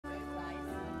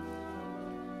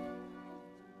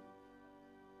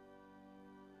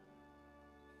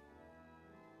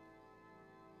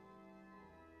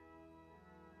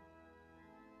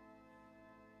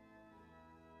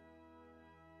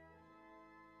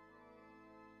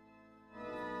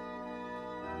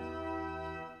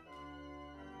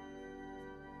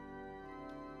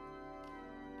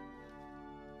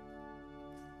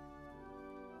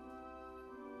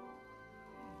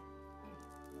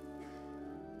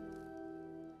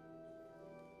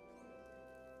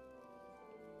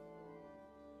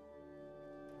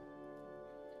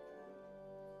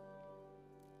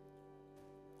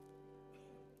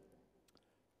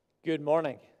Good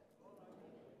morning,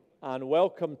 and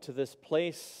welcome to this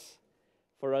place.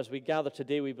 For as we gather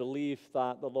today, we believe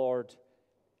that the Lord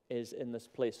is in this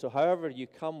place. So however you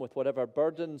come, with whatever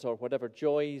burdens or whatever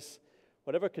joys,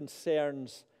 whatever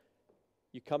concerns,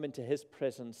 you come into His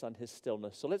presence and His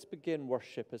stillness. So let's begin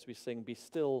worship as we sing, "Be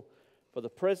still, for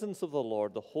the presence of the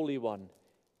Lord, the Holy One,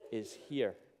 is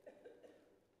here."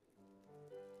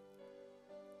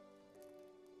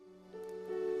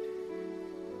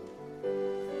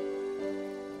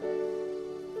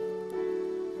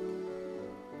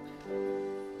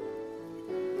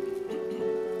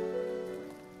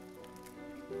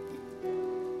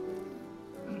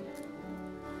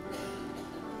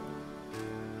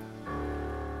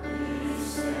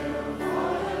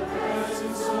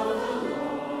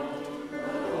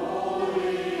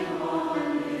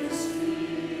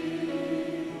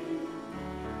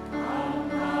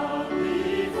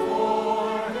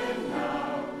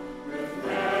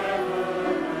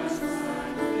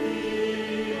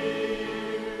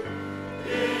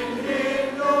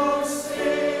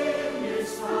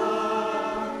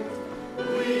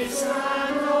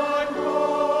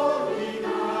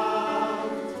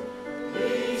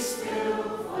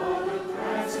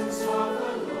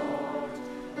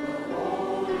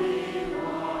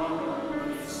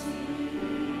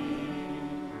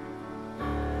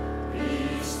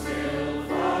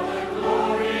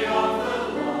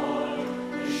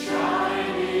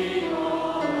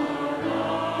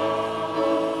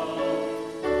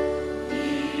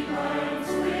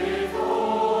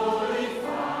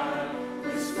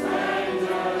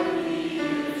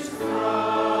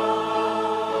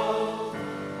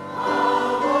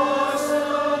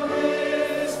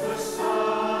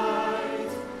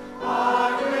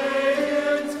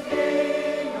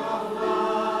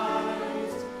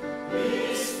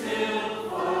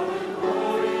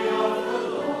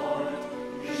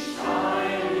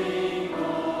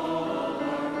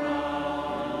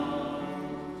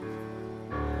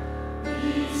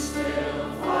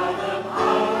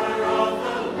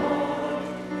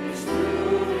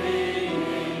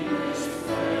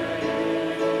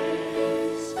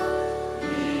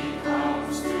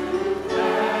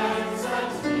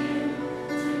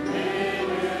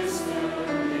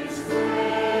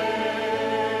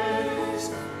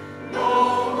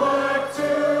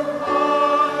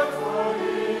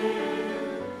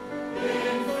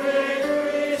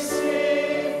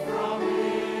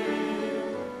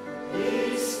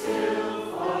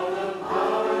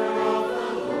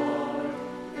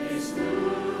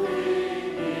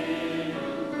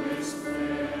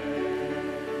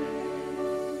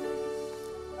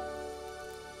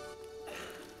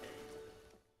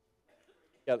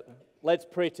 Let's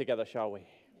pray together, shall we?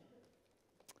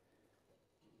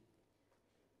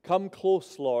 Come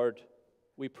close, Lord,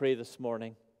 we pray this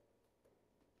morning.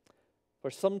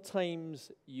 For sometimes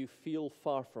you feel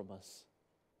far from us.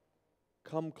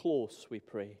 Come close, we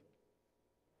pray.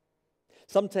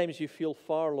 Sometimes you feel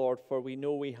far, Lord, for we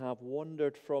know we have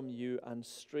wandered from you and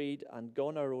strayed and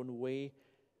gone our own way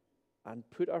and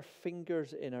put our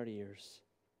fingers in our ears.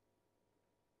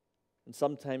 And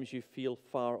sometimes you feel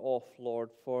far off,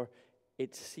 Lord, for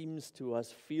it seems to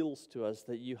us, feels to us,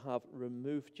 that you have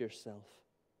removed yourself.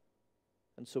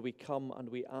 And so we come and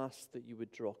we ask that you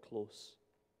would draw close.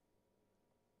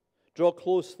 Draw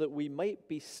close that we might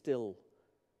be still,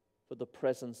 for the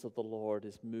presence of the Lord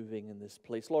is moving in this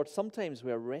place. Lord, sometimes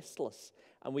we are restless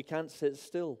and we can't sit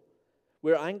still.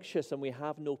 We're anxious and we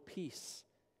have no peace.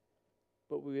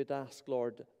 But we would ask,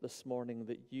 Lord, this morning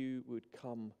that you would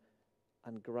come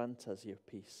and grant us your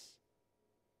peace.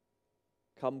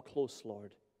 Come close,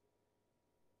 Lord.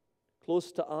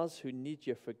 Close to us who need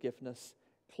your forgiveness.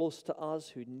 Close to us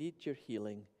who need your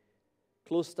healing.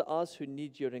 Close to us who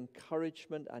need your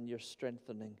encouragement and your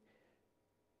strengthening.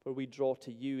 For we draw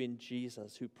to you in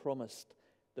Jesus, who promised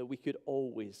that we could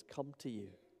always come to you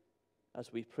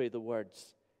as we pray the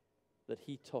words that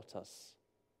he taught us.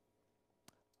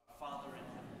 Our Father in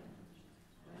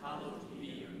heaven, hallowed be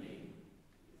your name.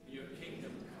 Your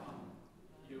kingdom come.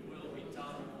 Your will be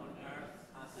done on earth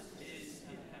as it is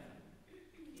in heaven.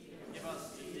 Give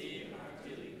us today our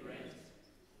daily bread.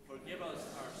 Forgive us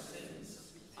our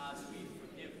sins as we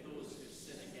forgive those who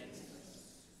sin against us.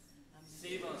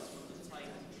 Save us from the time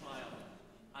of trial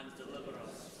and deliver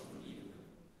us from evil.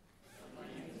 For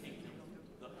your kingdom,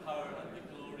 the power and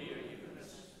the glory are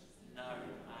yours, now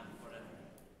and forever.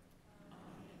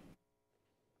 Amen.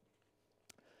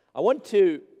 I want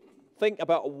to think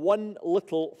about one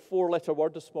little four-letter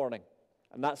word this morning,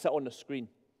 and that's it on the screen.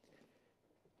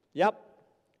 Yep.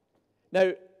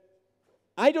 Now,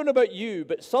 I don't know about you,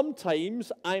 but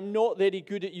sometimes I'm not very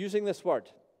good at using this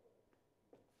word.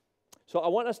 So I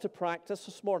want us to practice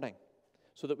this morning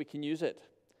so that we can use it.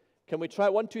 Can we try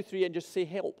 1, 2, 3 and just say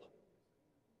help?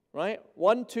 Right?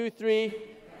 1, 2, 3.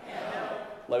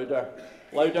 Help. Louder.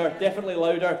 Louder. Definitely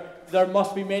louder. There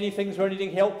must be many things we're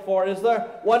needing help for, is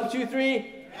there? 1, 2,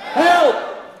 3. Help!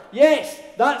 Yes,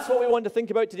 that's what we want to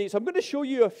think about today. So I'm going to show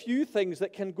you a few things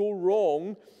that can go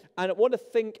wrong, and I want to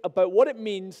think about what it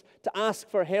means to ask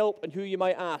for help and who you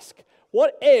might ask.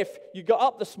 What if you got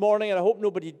up this morning, and I hope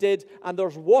nobody did, and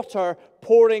there's water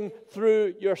pouring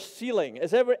through your ceiling?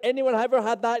 Has anyone ever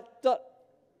had that?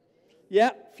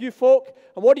 Yeah, a few folk.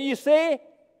 And what do you say?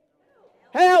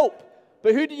 Help!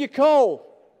 But who do you call?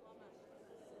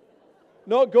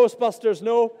 Not Ghostbusters,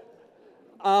 no.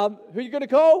 Who are you going to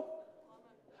call?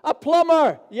 A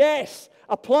plumber, yes.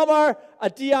 A plumber, a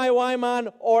DIY man,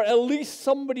 or at least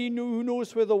somebody who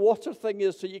knows where the water thing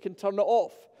is so you can turn it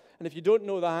off. And if you don't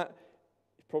know that,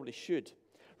 you probably should.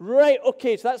 Right,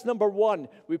 okay, so that's number one.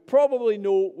 We probably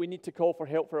know we need to call for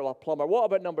help for a plumber. What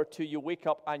about number two? You wake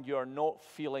up and you're not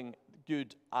feeling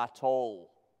good at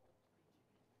all.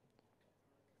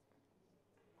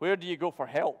 Where do you go for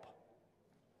help?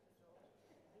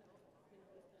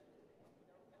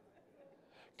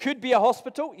 Could be a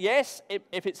hospital, yes.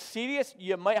 If it's serious,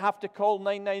 you might have to call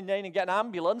 999 and get an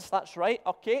ambulance. That's right,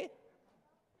 okay.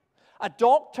 A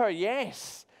doctor,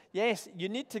 yes. Yes, you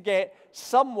need to get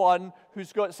someone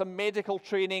who's got some medical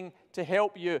training to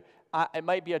help you. It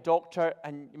might be a doctor,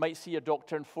 and you might see a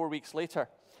doctor in 4 weeks later.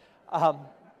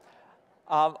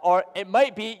 Or it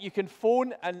might be you can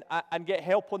phone and get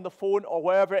help on the phone or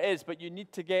wherever it is, but you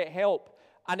need to get help.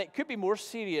 And it could be more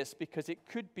serious because it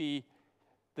could be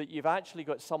that you've actually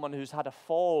got someone who's had a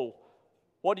fall.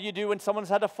 What do you do when someone's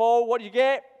had a fall? What do you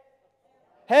get?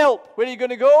 Help. Where are you going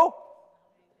to go?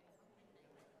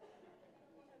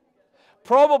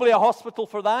 Probably a hospital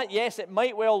for that. Yes, it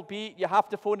might well be you have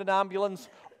to phone an ambulance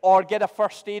or get a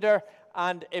first aider.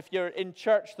 And if you're in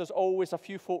church, there's always a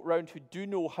few folk around who do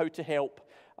know how to help.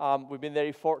 We've been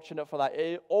very fortunate for that.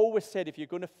 I always said if you're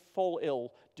going to fall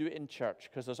ill, do it in church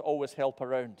because there's always help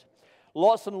around.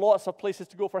 Lots and lots of places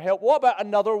to go for help. What about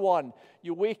another one?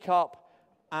 You wake up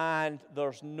and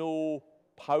there's no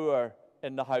power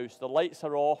in the house. The lights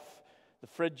are off, the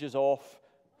fridge is off,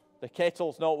 the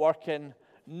kettle's not working,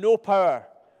 no power.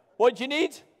 What do you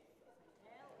need?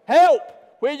 Help!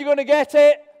 Where are you going to get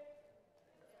it?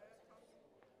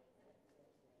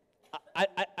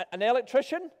 An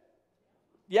electrician?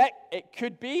 Yeah, it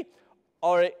could be.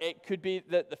 Or it could be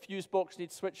that the fuse box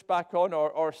needs switched back on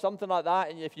or something like that.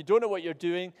 And if you don't know what you're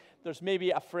doing, there's maybe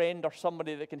a friend or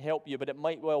somebody that can help you. But it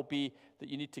might well be that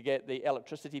you need to get the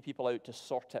electricity people out to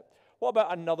sort it. What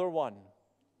about another one?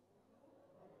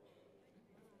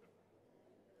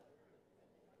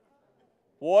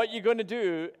 What are you going to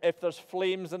do if there's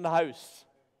flames in the house?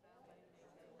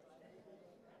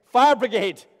 Fire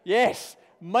brigade, yes.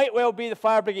 Might well be the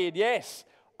fire brigade, yes.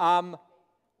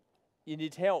 You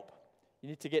need help. You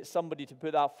need to get somebody to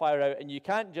put that fire out. And you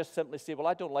can't just simply say, well,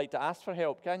 I don't like to ask for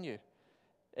help, can you?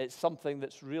 It's something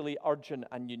that's really urgent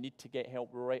and you need to get help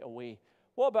right away.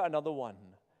 What about another one?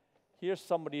 Here's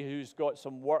somebody who's got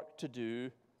some work to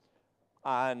do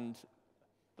and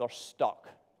they're stuck.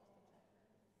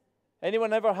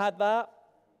 Anyone ever had that?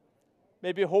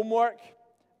 Maybe homework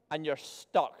and you're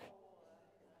stuck.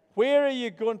 Where are you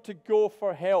going to go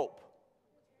for help?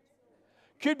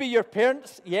 Could be your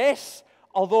parents, yes.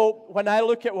 Although, when I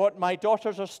look at what my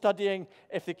daughters are studying,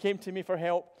 if they came to me for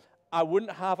help, I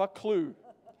wouldn't have a clue.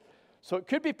 So it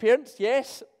could be parents,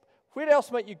 yes. Where else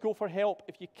might you go for help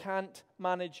if you can't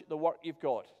manage the work you've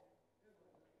got?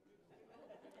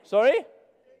 Sorry?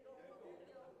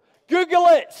 Google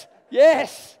it.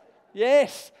 Yes.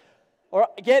 Yes. Or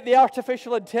get the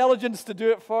artificial intelligence to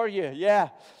do it for you. Yeah.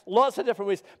 Lots of different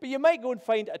ways. But you might go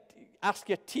and ask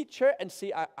your teacher and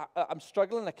say, I'm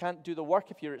struggling, I can't do the work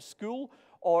if you're at school.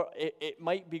 Or it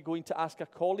might be going to ask a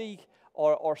colleague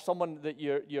or someone that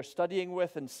you're studying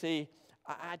with and say,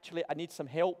 actually, I need some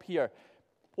help here.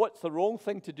 What's the wrong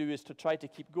thing to do is to try to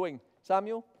keep going.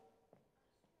 Samuel?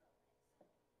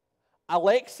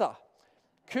 Alexa.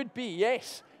 Could be,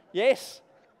 yes. Yes.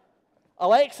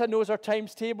 Alexa knows our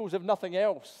times tables, if nothing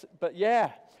else. But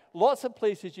yeah, lots of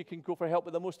places you can go for help,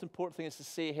 but the most important thing is to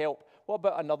say help. What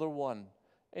about another one?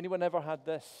 Anyone ever had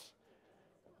this?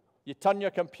 You turn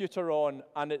your computer on,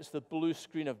 and it's the blue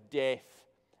screen of death.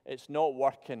 It's not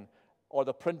working, or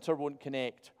the printer won't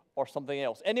connect, or something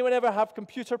else. Anyone ever have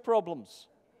computer problems?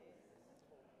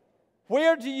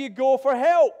 Where do you go for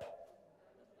help?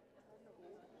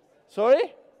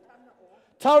 Sorry?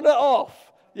 Turn it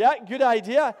off. Yeah, good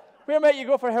idea. Where might you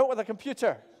go for help with a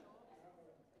computer?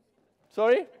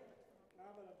 Sorry?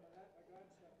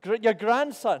 Your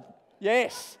grandson.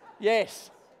 Yes,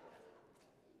 yes.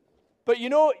 But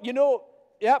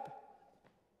yep.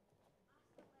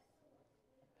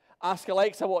 Ask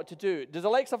Alexa what to do. Does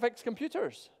Alexa fix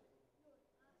computers?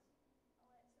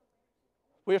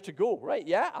 Where to go? Right,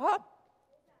 yeah.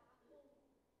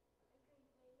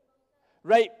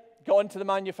 Right, go on to the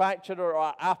manufacturer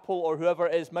or Apple or whoever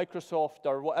it is, Microsoft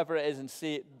or whatever it is, and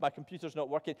say, my computer's not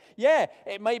working. Yeah,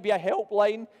 it might be a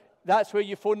helpline. That's where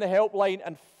you phone the helpline,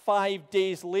 and 5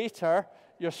 days later,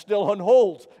 you're still on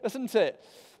hold, isn't it?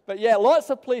 But yeah,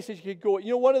 lots of places you could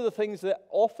go. One of the things that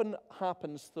often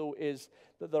happens, though, is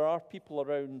that there are people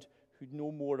around who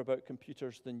know more about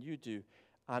computers than you do.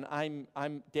 And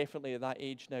I'm definitely at that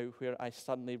age now where I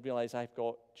suddenly realize I've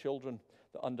got children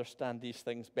that understand these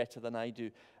things better than I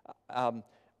do.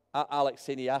 Alex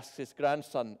said he asks his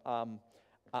grandson.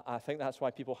 I think that's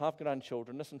why people have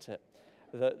grandchildren, isn't it?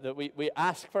 That we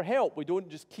ask for help. We don't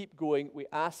just keep going. We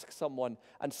ask someone.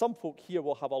 And some folk here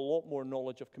will have a lot more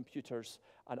knowledge of computers,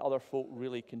 and other folk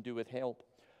really can do with help.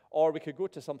 Or we could go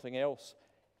to something else.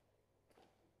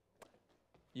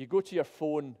 You go to your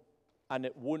phone, and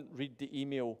it won't read the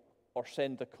email or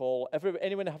send the call.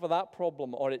 Anyone have that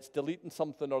problem? Or it's deleting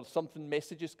something, or something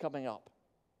messages coming up?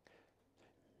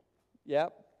 Yeah.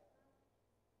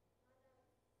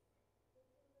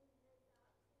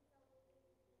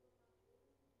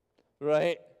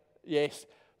 Right, yes.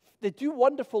 They do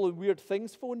wonderful and weird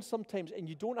things, phones sometimes, and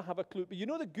you don't have a clue. But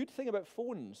the good thing about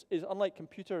phones is, unlike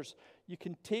computers, you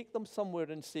can take them somewhere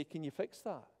and say, can you fix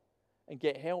that? And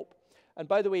get help. And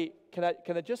by the way, can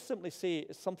I just simply say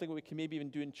it's something we can maybe even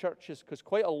do in churches, because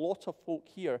quite a lot of folk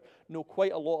here know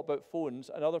quite a lot about phones,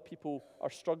 and other people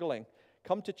are struggling.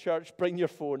 Come to church, bring your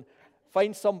phone,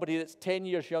 find somebody that's 10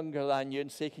 years younger than you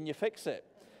and say, can you fix it?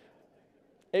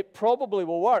 It probably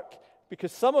will work,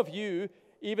 because some of the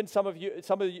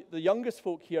youngest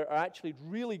folk here are actually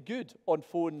really good on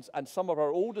phones, and some of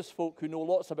our oldest folk who know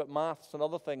lots about maths and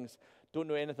other things don't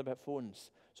know anything about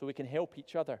phones, so we can help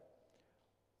each other.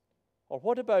 Or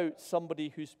what about somebody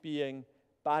who's being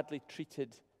badly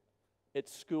treated at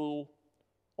school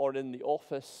or in the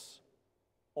office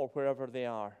or wherever they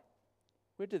are?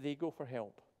 Where do they go for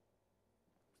help?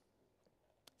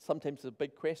 Sometimes it's a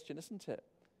big question, isn't it?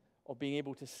 Of being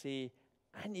able to say,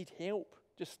 I need help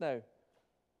just now.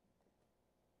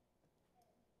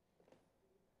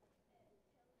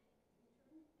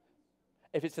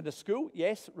 If it's in a school,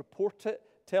 yes, report it,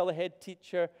 tell the head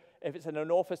teacher. If it's in an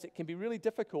office, it can be really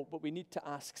difficult, but we need to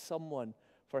ask someone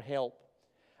for help.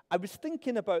 I was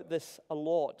thinking about this a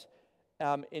lot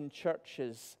in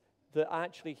churches, that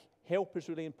actually help is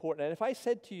really important. And if I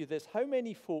said to you this, how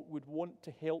many folk would want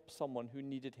to help someone who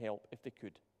needed help if they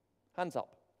could? Hands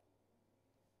up.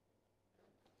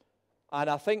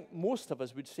 And I think most of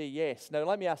us would say yes. Now,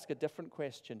 let me ask a different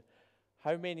question.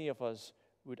 How many of us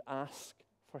would ask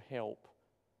for help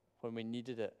when we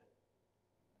needed it?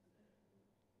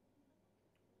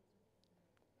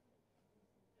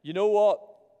 You know what?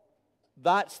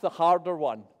 That's the harder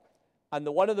one. And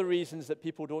one of the reasons that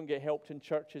people don't get helped in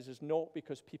churches is not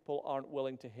because people aren't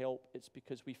willing to help. It's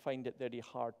because we find it very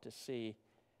hard to say,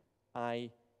 I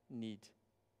need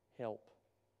help.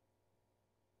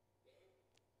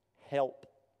 Help.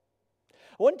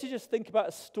 I want to just think about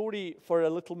a story for a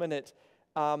little minute.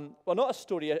 Well, not a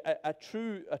story, a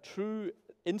true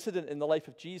incident in the life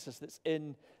of Jesus that's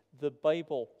in the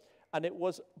Bible. And it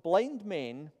was blind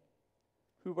men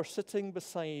who were sitting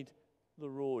beside the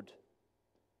road.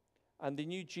 And they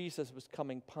knew Jesus was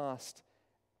coming past.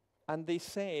 And they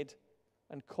said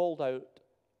and called out,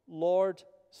 Lord,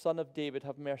 Son of David,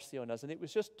 have mercy on us. And it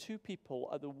was just two people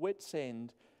at the wit's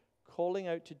end calling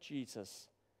out to Jesus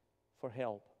for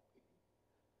help.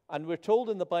 And we're told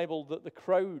in the Bible that the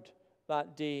crowd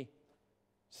that day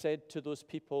said to those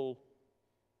people,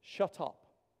 shut up,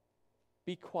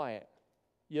 be quiet,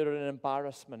 you're an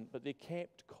embarrassment. But they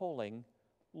kept calling,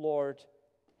 Lord,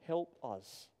 help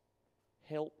us,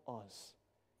 help us,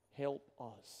 help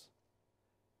us.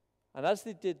 And as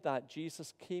they did that,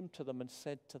 Jesus came to them and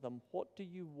said to them, what do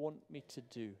you want me to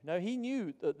do? Now, he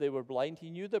knew that they were blind, he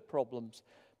knew their problems,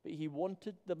 but he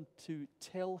wanted them to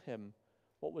tell him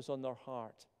what was on their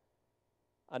heart.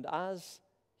 And as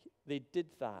they did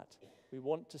that, we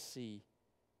want to see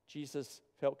Jesus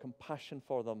felt compassion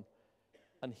for them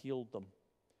and healed them.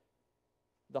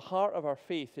 The heart of our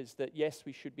faith is that, yes,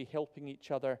 we should be helping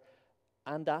each other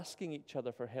and asking each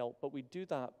other for help, but we do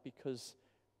that because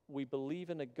we believe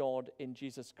in a God in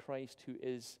Jesus Christ who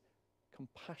is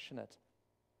compassionate.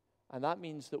 And that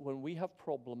means that when we have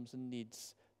problems and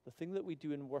needs, the thing that we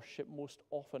do in worship most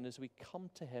often is we come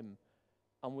to him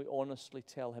and we honestly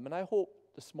tell him. And I hope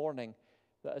this morning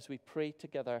that as we pray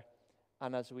together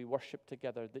and as we worship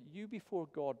together, that you before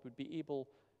God would be able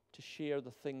to share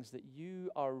the things that you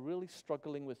are really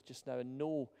struggling with just now and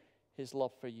know his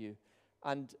love for you.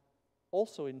 And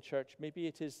also in church, maybe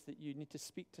it is that you need to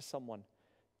speak to someone,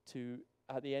 to,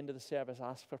 at the end of the service,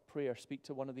 ask for prayer, speak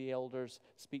to one of the elders,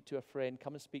 speak to a friend,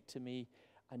 come and speak to me,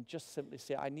 and just simply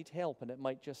say, I need help. And it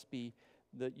might just be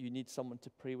that you need someone to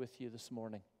pray with you this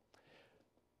morning.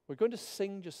 We're going to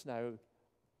sing just now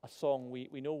a song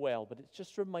we know well, but it's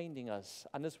just reminding us.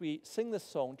 And as we sing this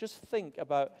song, just think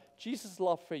about Jesus'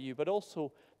 love for you, but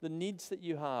also the needs that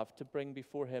you have to bring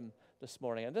before him this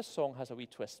morning. And this song has a wee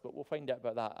twist, but we'll find out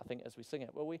about that, I think, as we sing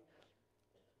it, will we?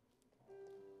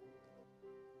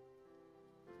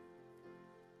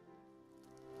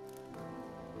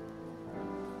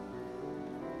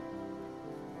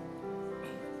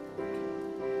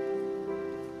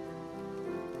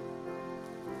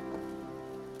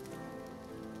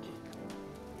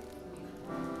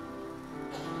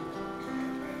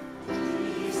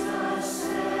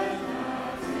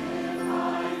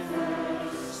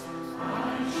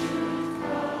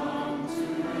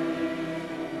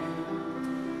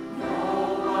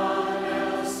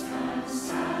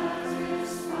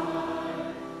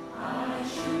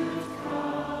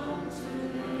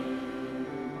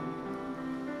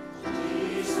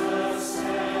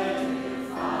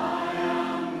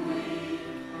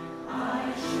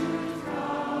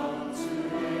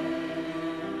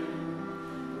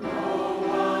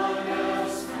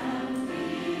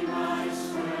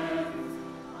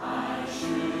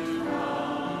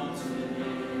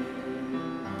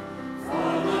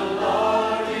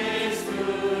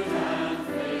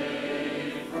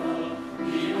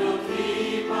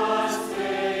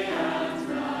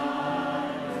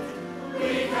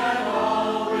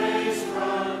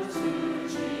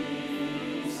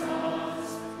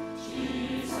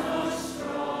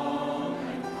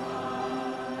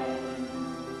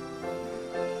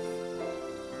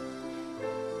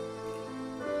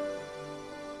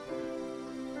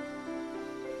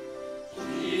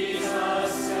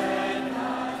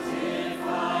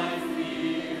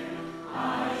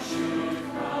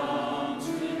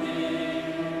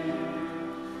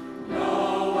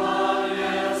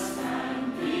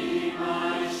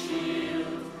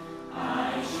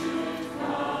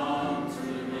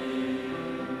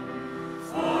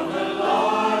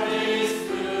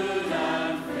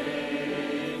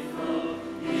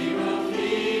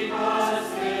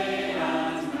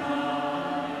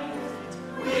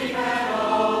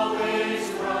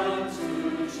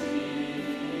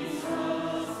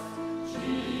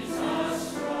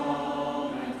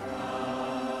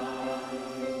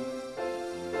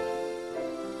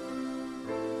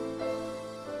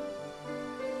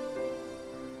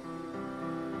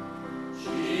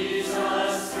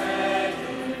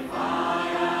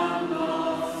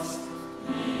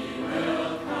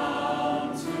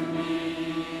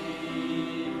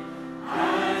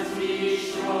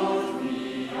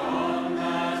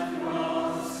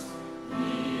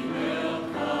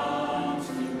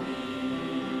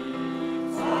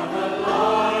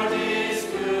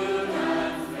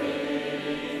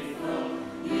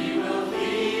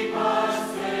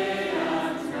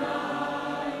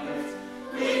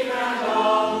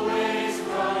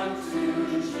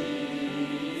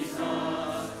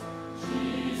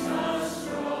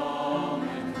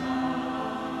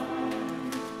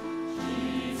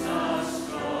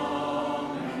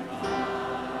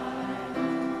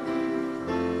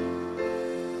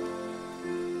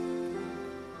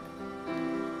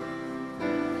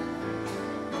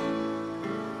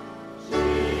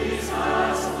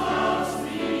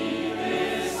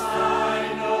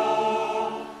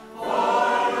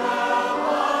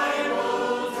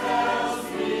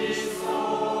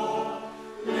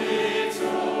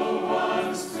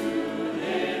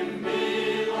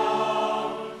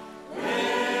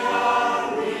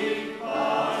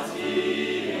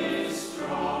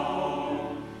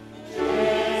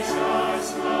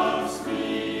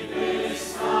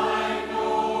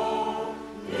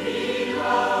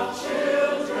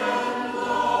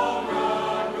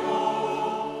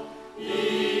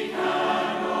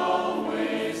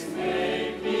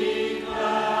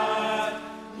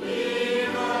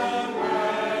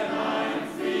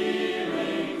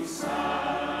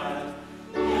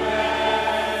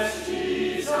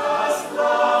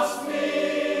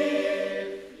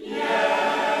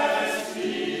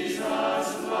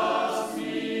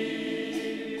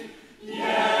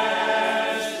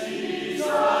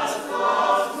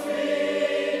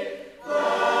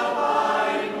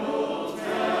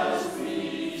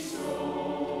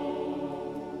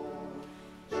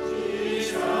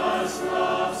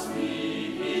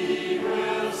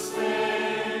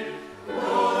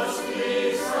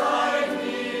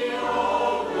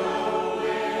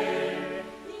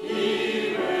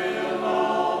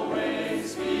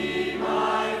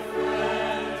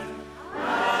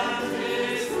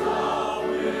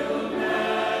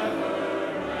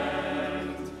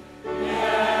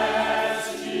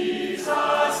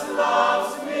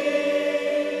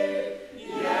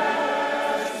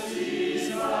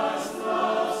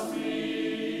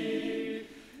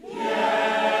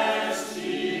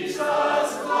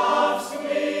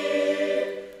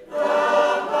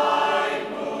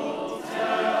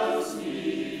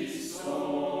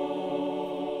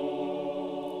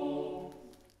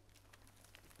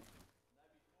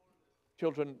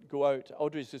 children go out,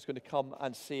 Audrey's just going to come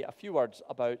and say a few words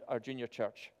about our junior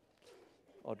church.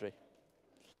 Audrey.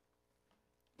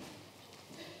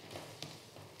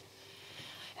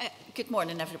 Good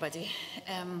morning, everybody.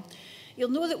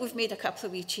 You'll know that we've made a couple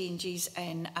of wee changes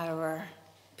in our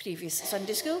previous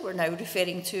Sunday school. We're now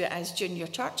referring to it as junior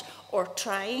church, or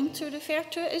trying to refer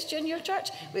to it as junior church.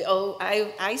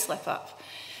 I slip up.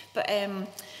 But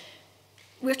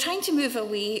we're trying to move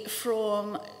away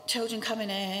from children coming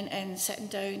in and sitting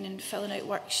down and filling out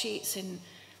worksheets and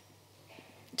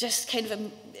just kind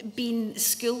of being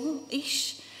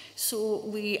school-ish. So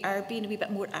we are being a wee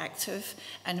bit more active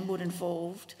and more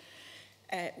involved.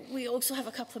 We also have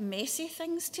a couple of messy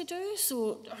things to do,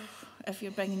 so if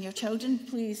you're bringing your children,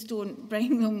 please don't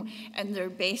bring them in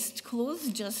their best clothes,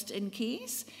 just in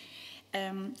case.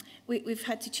 We've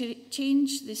had to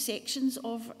change the sections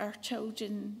of our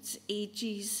children's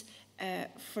ages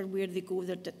for where they go,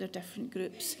 their different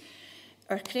groups.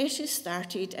 Our creche has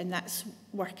started, and that's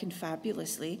working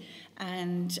fabulously,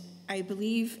 and I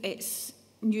believe it's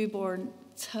newborn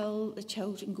till the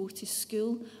children go to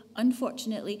school.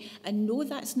 Unfortunately, I know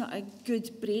that's not a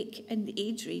good break in the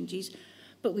age ranges,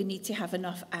 but we need to have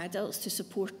enough adults to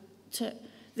support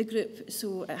the group,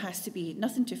 so it has to be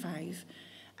nothing to 5.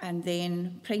 And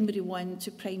then primary 1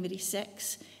 to primary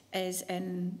 6 is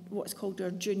in what's called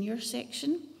our junior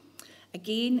section.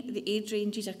 Again, the age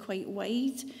ranges are quite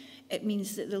wide. It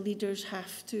means that the leaders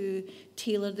have to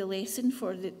tailor the lesson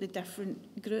for the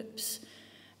different groups.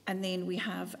 And then we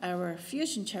have our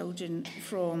fusion children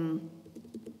from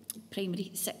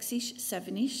primary 6-ish,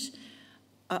 7-ish,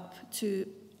 up to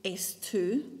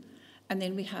S2. And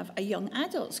then we have a young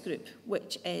adults group,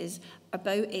 which is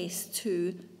about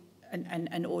S2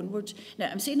 and onwards. Now,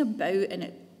 I'm saying about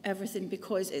and everything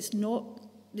because it's not,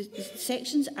 the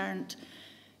sections aren't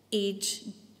age.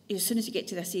 As soon as you get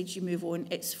to this age, you move on.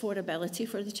 It's for ability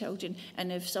for the children. And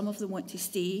if some of them want to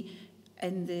stay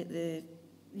in the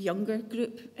younger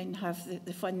group and have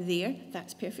the fun there,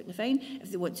 that's perfectly fine.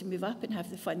 If they want to move up and have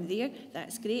the fun there,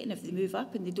 that's great. And if they move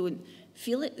up and they don't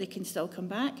feel it, they can still come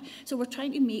back. So we're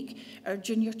trying to make our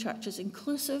junior churches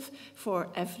inclusive for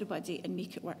everybody and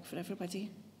make it work for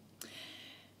everybody.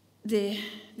 The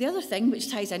other thing,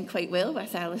 which ties in quite well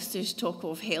with Alistair's talk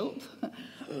of help,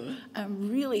 I'm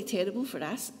really terrible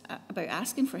about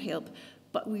asking for help,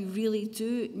 but we really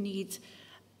do need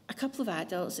a couple of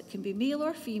adults. It can be male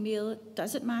or female,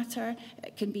 doesn't matter.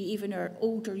 It can be even our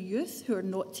older youth who are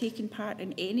not taking part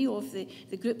in any of the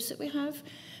groups that we have.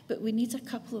 But we need a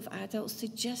couple of adults to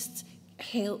just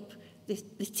help the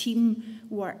team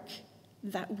work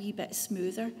that wee bit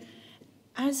smoother.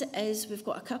 As it is, we've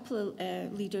got a couple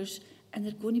of leaders, and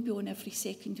they're going to be on every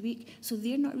second week, so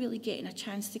they're not really getting a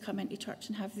chance to come into church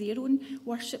and have their own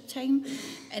worship time.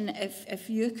 And if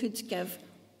you could give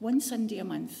one Sunday a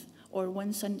month, or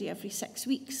one Sunday every 6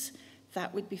 weeks,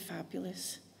 that would be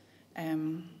fabulous.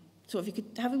 So if you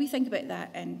could have a wee think about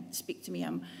that and speak to me.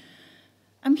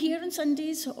 I'm here on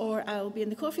Sundays, or I'll be in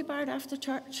the coffee bar after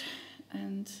church,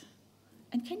 and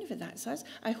kind of that's us.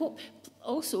 I hope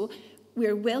also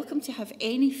we're welcome to have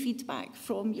any feedback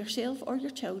from yourself or your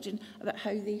children about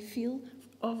how they feel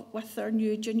with their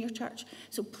new junior church.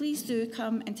 So please do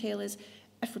come and tell us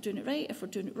if we're doing it right, if we're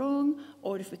doing it wrong,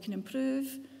 or if we can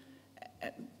improve.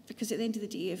 Because at the end of the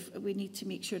day, if we need to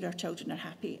make sure our children are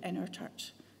happy in our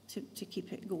church to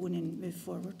keep it going and move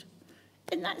forward.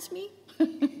 And that's me.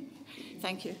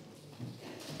 Thank you.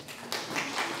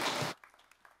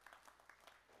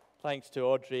 Thanks to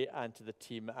Audrey and to the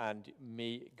team, and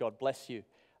may God bless you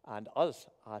and us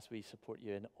as we support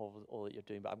you in all that you're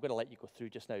doing. But I'm going to let you go through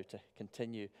just now to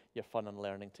continue your fun and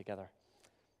learning together.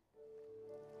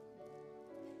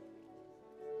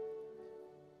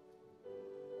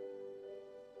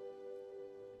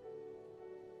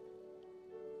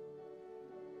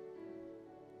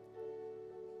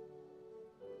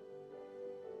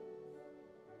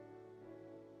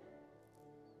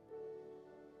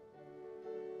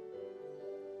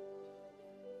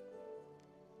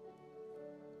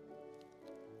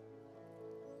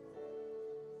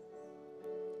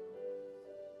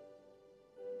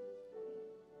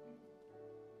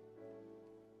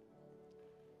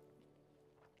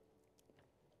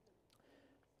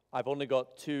 I've only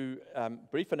got 2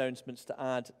 brief announcements to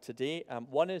add today.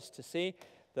 One is to say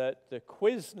that the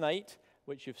quiz night,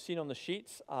 which you've seen on the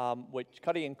sheets, which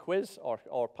curry and quiz,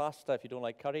 or pasta if you don't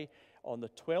like curry, on the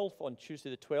 12th, on Tuesday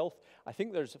the 12th. I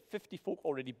think there's 50 folk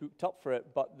already booked up for it,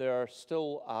 but there's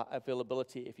still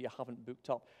availability if you haven't booked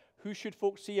up. Who should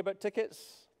folks see about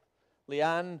tickets?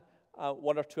 Leanne,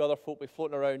 1 or 2 other folk be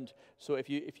floating around. So if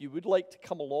you would like to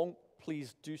come along,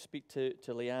 please do speak to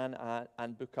Leanne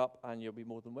and book up, and you'll be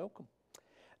more than welcome.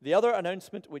 The other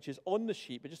announcement, which is on the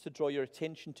sheet, but just to draw your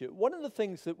attention to it, one of the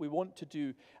things that we want to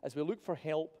do as we look for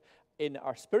help in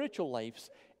our spiritual lives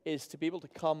is to be able to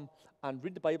come and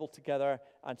read the Bible together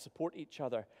and support each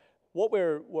other. What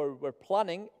we're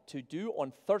planning to do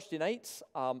on Thursday nights,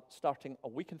 starting a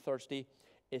week on Thursday,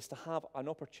 is to have an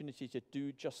opportunity to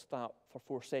do just that for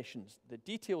 4 sessions. The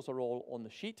details are all on the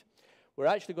sheet. We're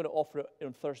actually going to offer it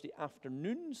on Thursday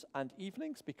afternoons and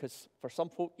evenings, because for some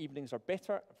folk, evenings are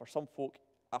better. For some folk,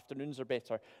 afternoons are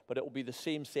better. But it will be the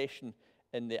same session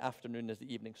in the afternoon as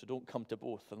the evening, so don't come to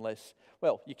both unless,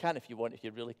 well, you can if you want, if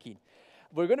you're really keen.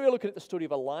 We're going to be looking at the story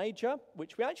of Elijah,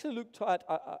 which we actually looked at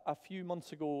a few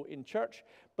months ago in church.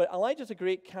 But Elijah's a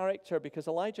great character because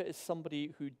Elijah is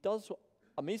somebody who does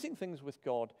amazing things with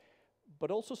God,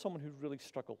 but also someone who really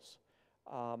struggles,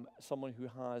 someone who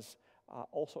has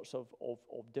all sorts of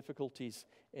difficulties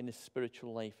in his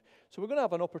spiritual life. So we're going to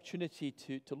have an opportunity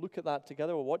to look at that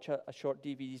together. We'll watch a short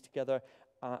DVD together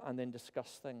and then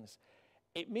discuss things.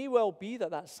 It may well be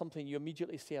that that's something you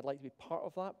immediately say, I'd like to be part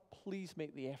of that. Please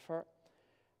make the effort.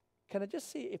 Can I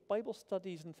just say, if Bible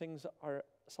studies and things are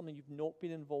something you've not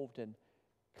been involved in,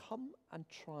 come and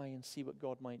try and see what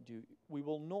God might do. We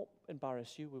will not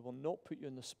embarrass you. We will not put you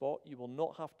in the spot. You will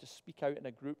not have to speak out in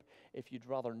a group if you'd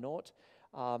rather not.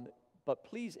 But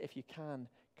please, if you can,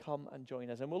 come and join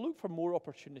us. And we'll look for more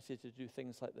opportunities to do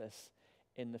things like this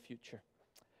in the future.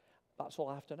 That's all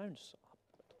I have to announce.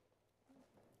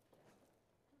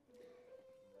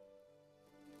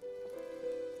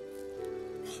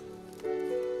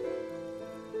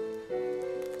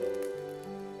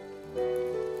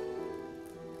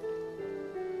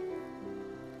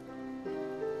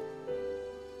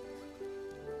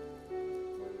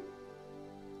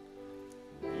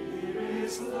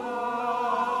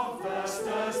 Love, vast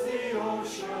as the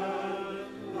ocean,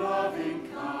 loving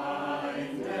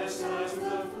kindness as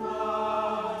the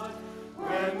flood.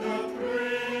 When the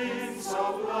Prince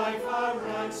of Life, our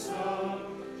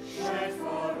ransom, shed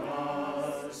for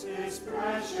us his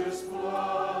precious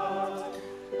blood.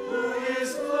 Who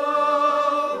is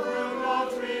love will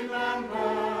not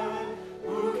remember,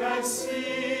 who can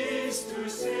cease to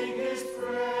sing his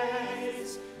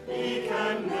praise? He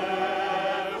can never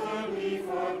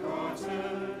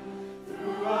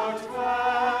throughout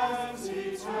man's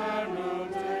eternal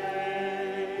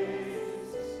days.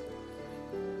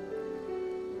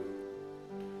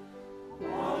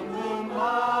 On the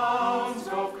mount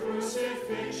of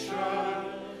crucifixion,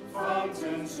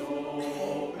 fountains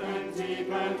open deep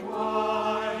and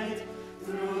wide.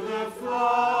 Through the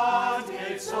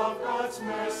floodgates of God's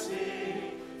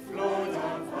mercy, flowed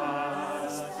on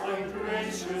vast and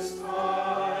gracious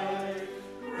tide.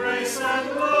 Grace and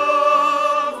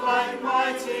love, like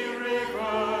mighty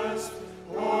rivers,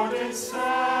 poured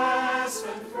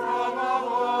incessant from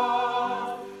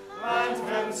above, and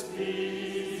heaven's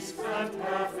peace and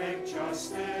perfect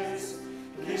justice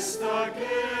kissed the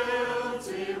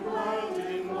guilty world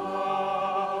in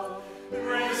love.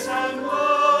 Grace and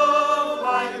love,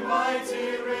 like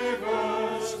mighty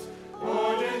rivers,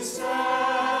 poured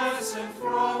incessant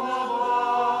from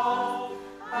above,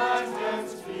 and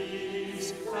heaven's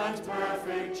peace and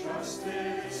perfect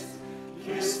justice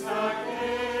kissed the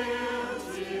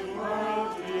guilty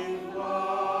world in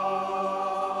love.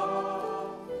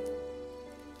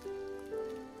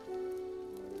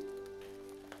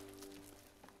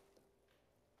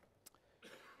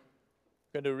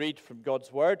 I'm going to read from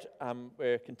God's Word.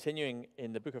 We're continuing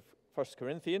in the book of 1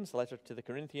 Corinthians, the letter to the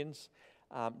Corinthians,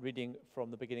 reading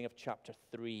from the beginning of chapter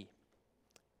 3.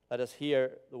 Let us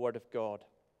hear the Word of God.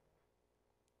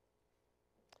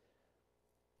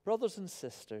 Brothers and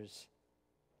sisters,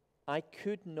 I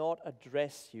could not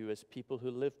address you as people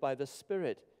who live by the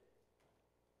Spirit,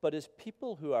 but as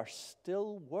people who are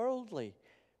still worldly,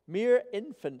 mere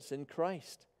infants in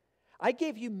Christ. I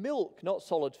gave you milk, not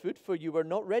solid food, for you were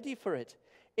not ready for it.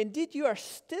 Indeed, you are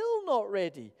still not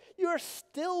ready. You are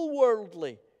still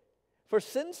worldly. For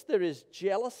since there is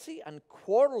jealousy and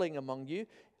quarreling among you,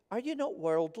 are you not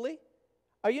worldly?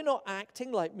 Are you not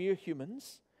acting like mere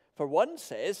humans? For one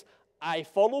says, I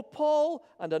follow Paul,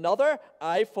 and another,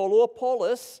 I follow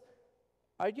Apollos.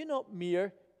 Are you not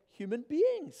mere human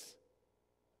beings?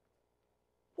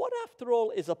 What, after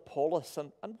all, is Apollos,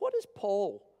 and what is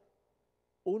Paul?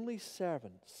 Only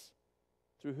servants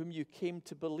through whom you came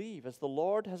to believe, as the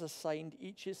Lord has assigned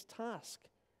each his task.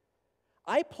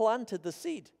 I planted the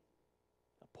seed.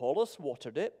 Apollos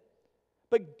watered it.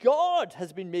 But God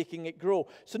has been making it grow.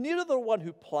 So neither the one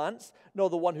who plants nor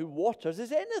the one who waters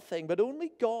is anything, but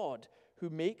only God who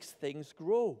makes things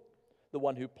grow. The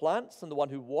one who plants and the one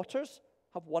who waters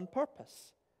have one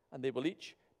purpose, and they will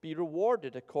each be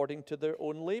rewarded according to their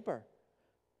own labor.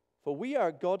 For we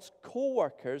are God's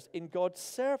co-workers in God's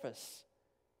service.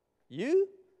 You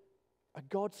are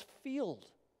God's field,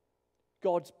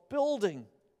 God's building.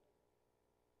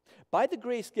 By the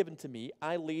grace given to me,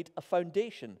 I laid a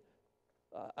foundation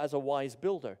as a wise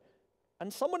builder,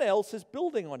 and someone else is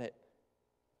building on it.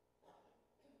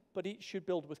 But each should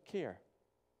build with care.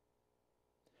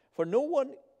 For no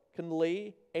one can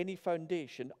lay any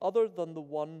foundation other than the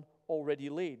one already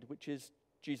laid, which is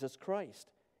Jesus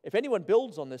Christ. If anyone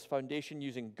builds on this foundation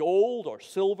using gold or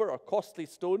silver or costly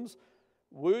stones,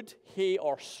 wood, hay,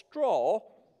 or straw,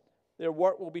 their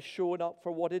work will be shown up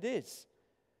for what it is,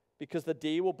 because the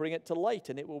day will bring it to light,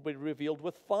 and it will be revealed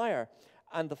with fire,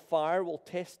 and the fire will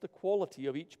test the quality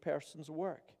of each person's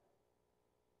work.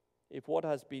 If what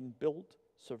has been built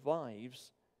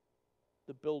survives,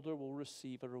 the builder will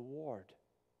receive a reward.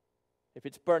 If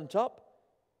it's burnt up,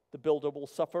 the builder will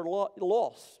suffer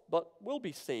loss, but will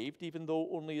be saved, even though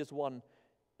only as one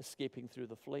escaping through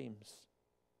the flames.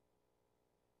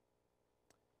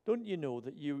 Don't you know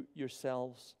that you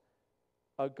yourselves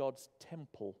are God's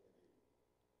temple,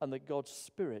 and that God's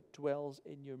Spirit dwells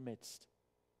in your midst?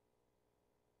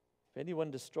 If anyone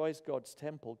destroys God's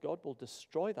temple, God will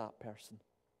destroy that person.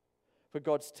 For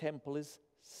God's temple is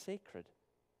sacred,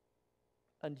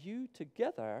 and you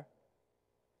together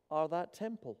are that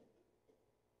temple.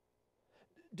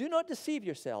 Do not deceive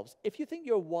yourselves. If you think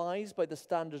you're wise by the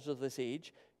standards of this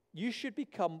age, you should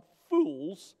become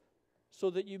fools so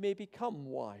that you may become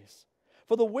wise.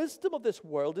 For the wisdom of this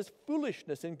world is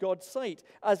foolishness in God's sight.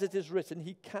 As it is written,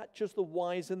 he catches the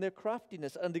wise in their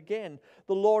craftiness. And again,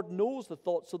 the Lord knows the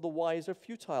thoughts of the wise are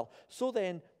futile. So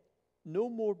then, no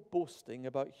more boasting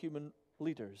about human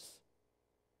leaders.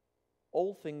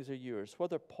 All things are yours,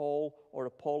 whether Paul or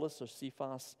Apollos or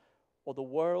Cephas, or the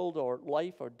world or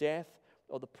life or death,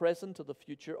 or the present or the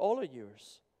future, all are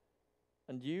yours.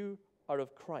 And you are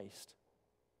of Christ,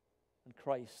 and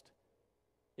Christ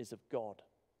is of God.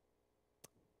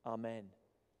 Amen.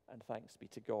 And thanks be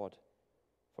to God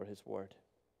for his word.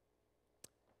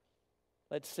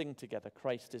 Let's sing together,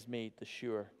 Christ is made the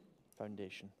sure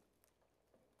foundation.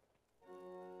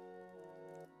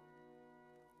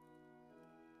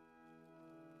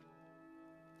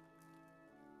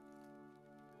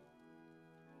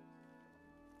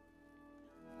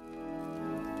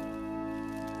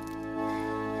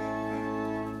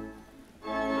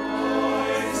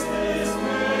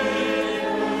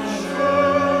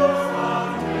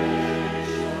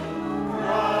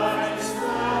 Christ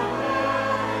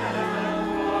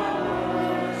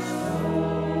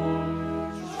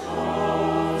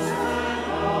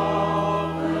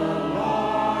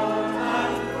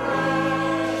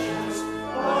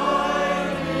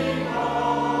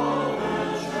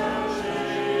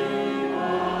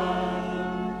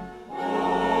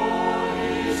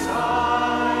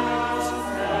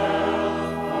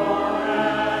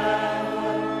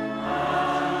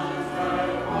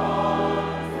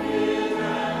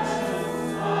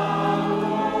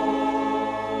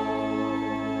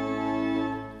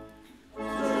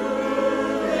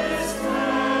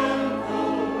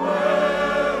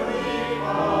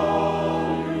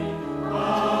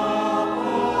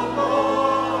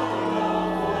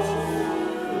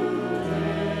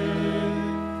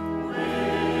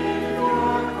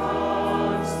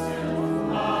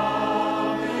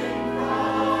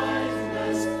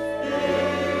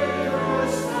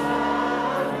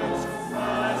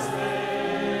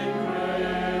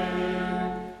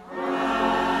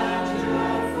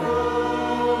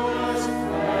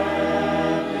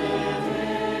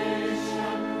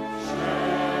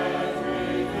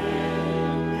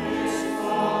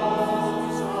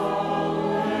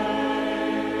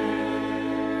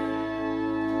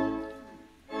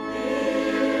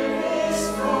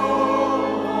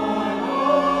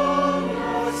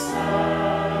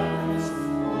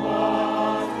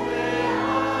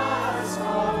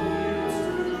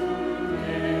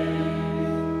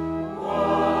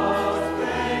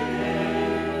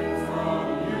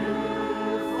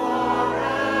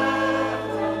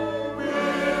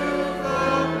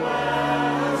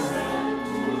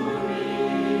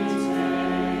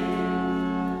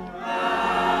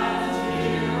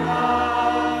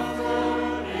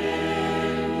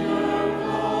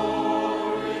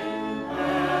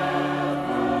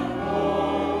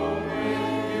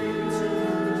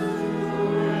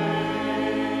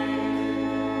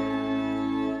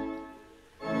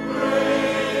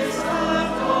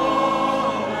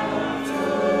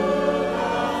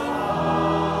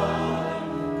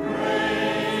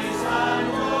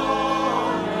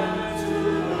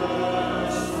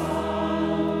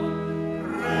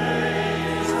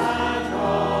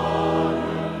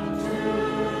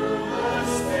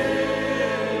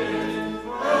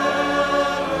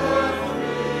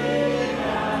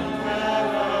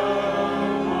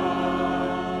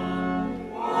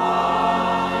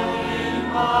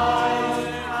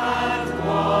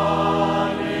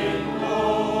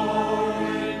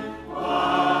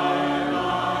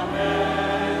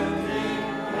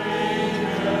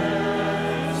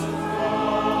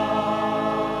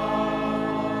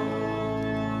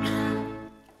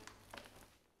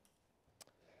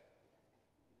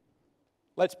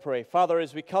Let's pray. Father,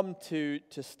 as we come to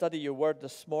study your word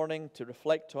this morning, to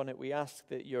reflect on it, we ask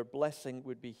that your blessing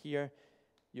would be here,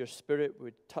 your Spirit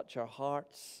would touch our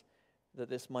hearts,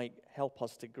 that this might help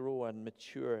us to grow and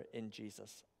mature in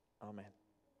Jesus. Amen.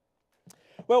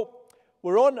 Well,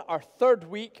 we're on our third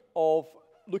week of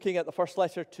looking at the first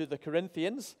letter to the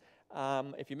Corinthians.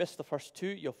 If you missed the first two,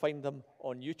 you'll find them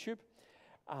on YouTube.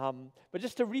 But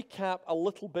just to recap a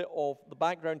little bit of the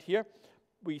background here,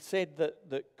 we said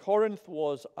that Corinth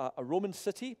was a Roman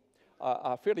city,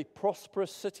 a fairly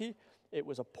prosperous city. It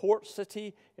was a port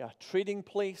city, a trading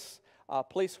place, a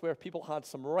place where people had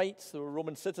some rights. They were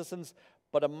Roman citizens,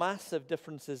 but a massive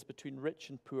differences between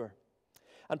rich and poor.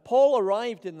 And Paul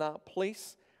arrived in that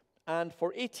place, and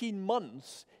for 18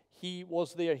 months he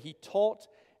was there. He taught,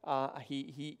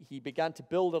 he began to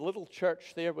build a little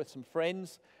church there with some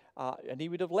friends, and he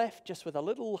would have left just with a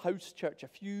little house church,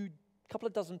 couple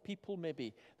of dozen people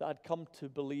maybe that had come to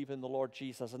believe in the Lord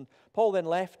Jesus. And Paul then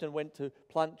left and went to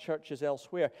plant churches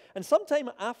elsewhere. And sometime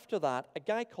after that, a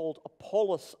guy called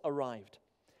Apollos arrived.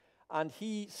 And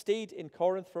he stayed in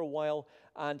Corinth for a while,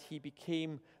 and he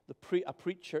became a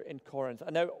preacher in Corinth.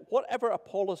 And now, whatever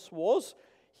Apollos was,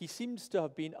 he seems to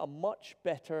have been a much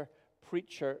better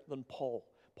preacher than Paul.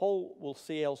 Paul will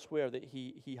say elsewhere that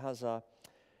he's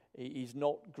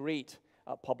not great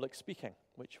at public speaking,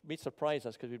 which may surprise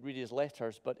us because we'd read his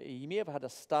letters, but he may have had a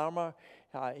stammer.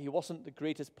 He wasn't the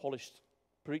greatest polished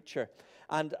preacher.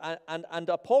 And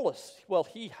Apollos, well,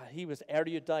 he was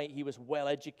erudite, he was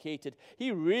well-educated.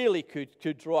 He really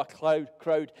could draw a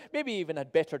crowd, maybe even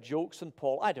had better jokes than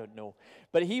Paul, I don't know.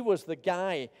 But he was the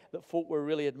guy that folk were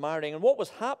really admiring. And what was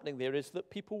happening there is that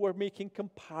people were making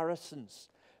comparisons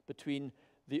between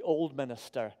the old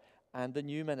minister and the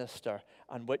new minister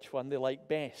and which one they liked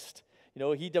best. You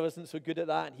know, he wasn't so good at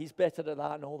that, and he's better at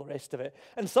that, and all the rest of it.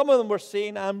 And some of them were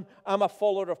saying, I'm a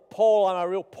follower of Paul, I'm a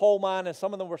real Paul man. And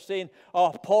some of them were saying, oh,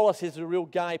 Apollos is a real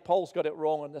guy, Paul's got it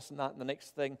wrong on this and that and the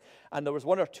next thing. And there was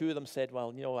one or two of them said,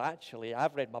 well, you know, actually,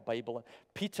 I've read my Bible. And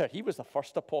Peter, he was the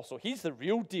first apostle. He's the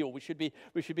real deal. We should be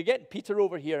getting Peter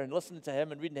over here and listening to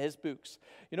him and reading his books.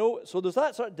 You know, so there's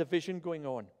that sort of division going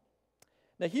on.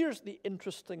 Now, here's the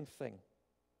interesting thing.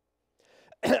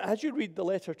 As you read the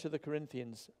letter to the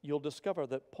Corinthians, you'll discover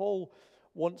that Paul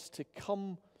wants to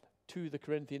come to the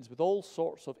Corinthians with all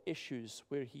sorts of issues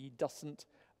where he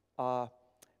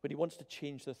wants to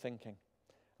change their thinking.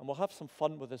 And we'll have some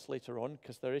fun with this later on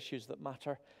because they're issues that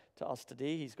matter to us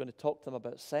today. He's going to talk to them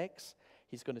about sex.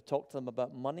 He's going to talk to them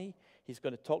about money. He's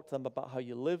going to talk to them about how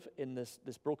you live in this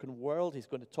broken world. He's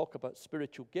going to talk about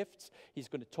spiritual gifts. He's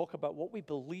going to talk about what we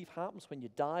believe happens when you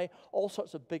die, all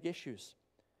sorts of big issues.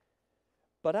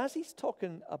 But as he's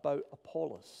talking about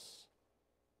Apollos,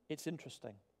 it's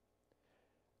interesting.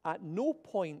 At no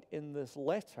point in this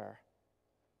letter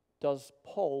does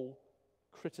Paul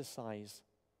criticize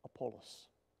Apollos.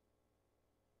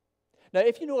 Now,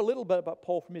 if you know a little bit about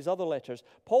Paul from his other letters,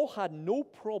 Paul had no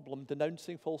problem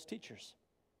denouncing false teachers.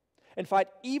 In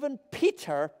fact, even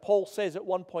Peter, Paul says at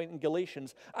one point in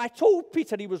Galatians, I told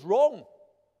Peter he was wrong.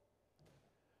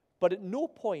 But at no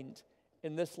point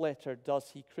in this letter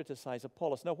does he criticize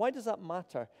Apollos. Now, why does that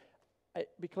matter?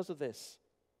 Because of this.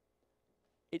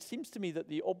 It seems to me that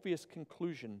the obvious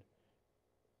conclusion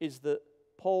is that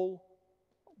Paul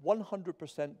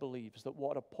 100% believes that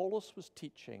what Apollos was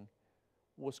teaching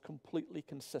was completely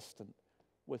consistent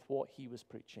with what he was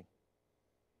preaching.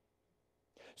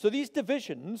 So these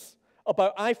divisions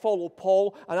about I follow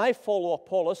Paul and I follow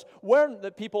Apollos weren't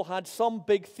that people had some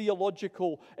big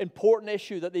theological important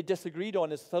issue that they disagreed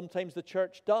on, as sometimes the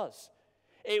church does.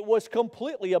 It was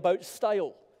completely about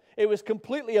style. It was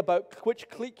completely about which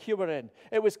clique you were in.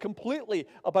 It was completely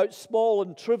about small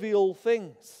and trivial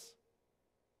things.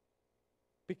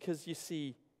 Because you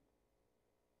see,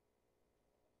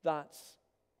 that's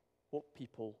what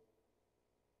people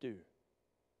do.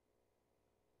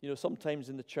 You know, sometimes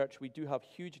in the church we do have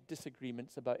huge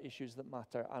disagreements about issues that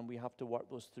matter, and we have to work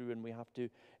those through and we have to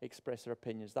express our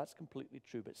opinions. That's completely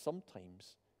true. But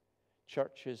sometimes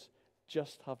churches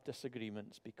just have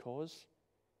disagreements because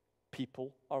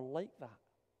people are like that.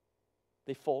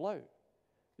 They fall out.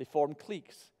 They form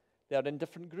cliques. They are in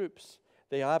different groups.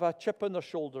 They have a chip on their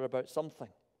shoulder about something.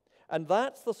 And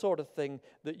that's the sort of thing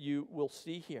that you will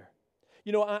see here.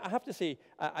 You know, I have to say,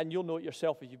 and you'll know it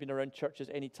yourself if you've been around churches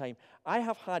any time, I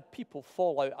have had people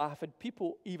fall out. I have had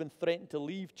people even threaten to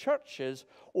leave churches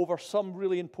over some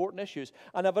really important issues.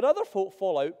 And I've had other folk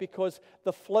fall out because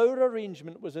the flower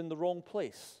arrangement was in the wrong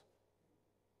place.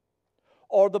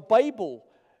 Or the Bible,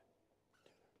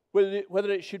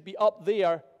 whether it should be up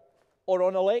there or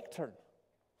on a lectern.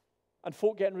 And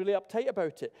folk getting really uptight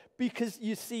about it. Because,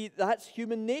 you see, that's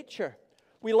human nature.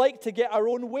 We like to get our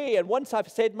own way. And once I've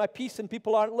said my piece and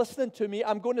people aren't listening to me,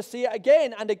 I'm going to say it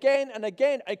again and again and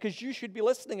again, because you should be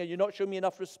listening and you're not showing me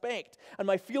enough respect. And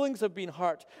my feelings have been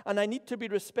hurt, and I need to be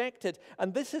respected.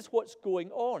 And this is what's going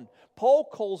on. Paul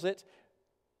calls it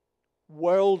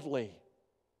worldly.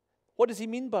 What does he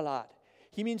mean by that?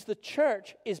 He means the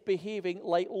church is behaving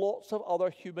like lots of other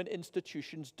human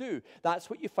institutions do. That's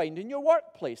what you find in your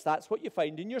workplace. That's what you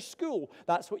find in your school.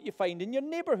 That's what you find in your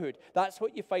neighborhood. That's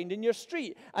what you find in your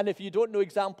street. And if you don't know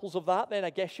examples of that, then I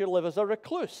guess you live as a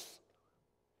recluse.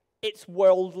 It's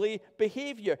worldly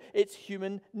behavior. It's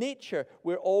human nature.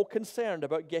 We're all concerned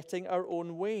about getting our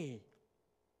own way.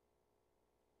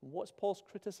 What's Paul's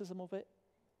criticism of it?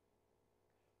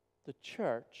 The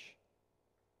church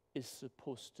is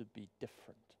supposed to be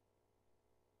different.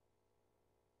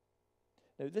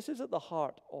 Now, this is at the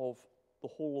heart of the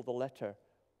whole of the letter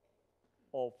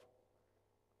of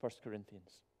 1 Corinthians.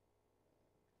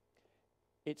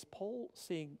 It's Paul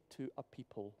saying to a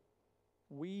people,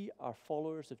 we are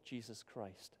followers of Jesus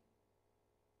Christ.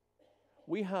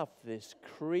 We have this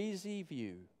crazy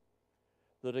view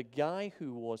that a guy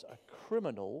who was a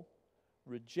criminal,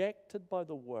 rejected by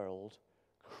the world,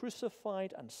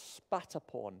 crucified and spat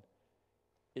upon,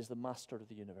 is the master of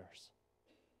the universe.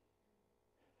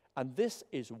 And this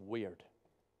is weird.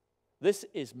 This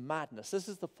is madness. This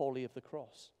is the folly of the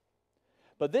cross.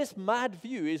 But this mad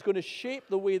view is going to shape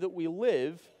the way that we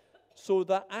live, so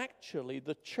that actually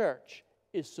the church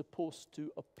is supposed to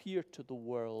appear to the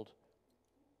world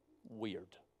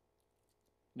weird.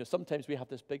 You know, sometimes we have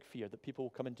this big fear that people will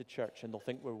come into church and they'll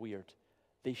think we're weird.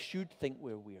 They should think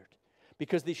we're weird,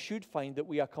 because they should find that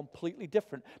we are completely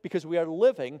different, because we are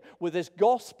living with this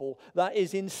gospel that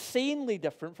is insanely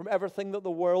different from everything that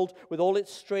the world, with all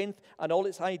its strength and all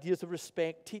its ideas of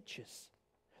respect, teaches.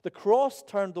 The cross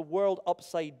turned the world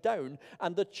upside down,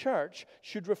 and the church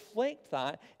should reflect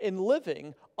that in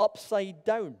living upside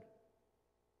down.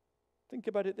 Think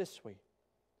about it this way.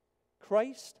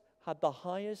 Christ had the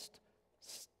highest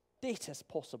status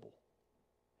possible.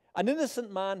 An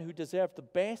innocent man who deserved the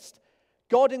best,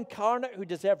 God incarnate who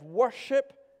deserved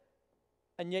worship,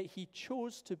 and yet he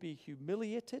chose to be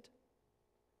humiliated.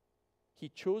 He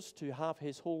chose to have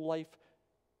his whole life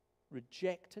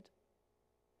rejected.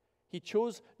 He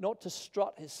chose not to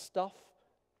strut his stuff,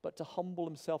 but to humble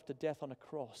himself to death on a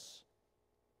cross.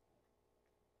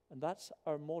 And that's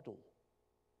our model,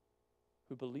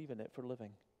 who believe in it, for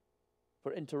living,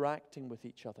 for interacting with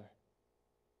each other.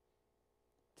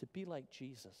 To be like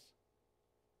Jesus.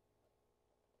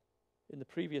 In the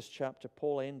previous chapter,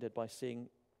 Paul ended by saying,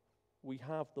 we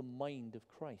have the mind of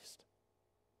Christ.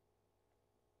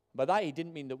 By that, he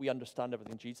didn't mean that we understand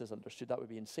everything Jesus understood. That would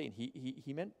be insane.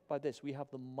 He meant by this, we have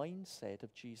the mindset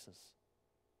of Jesus.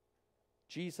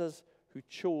 Jesus who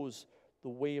chose the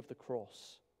way of the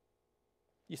cross.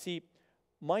 You see,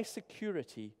 my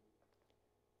security,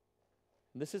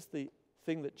 and this is the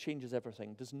thing that changes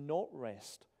everything, does not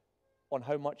rest on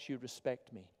how much you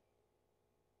respect me.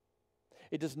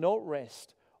 It does not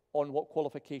rest on what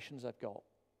qualifications I've got.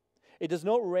 It does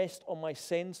not rest on my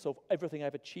sense of everything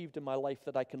I've achieved in my life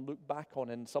that I can look back on,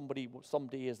 and somebody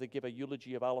someday, as they give a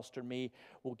eulogy of Alistair May,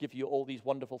 will give you all these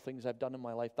wonderful things I've done in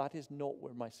my life. That is not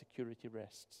where my security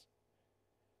rests.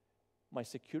 My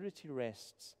security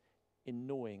rests in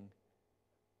knowing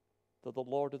that the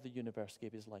Lord of the universe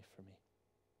gave his life for me.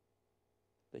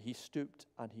 That he stooped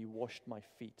and he washed my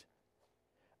feet.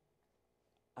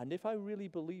 And if I really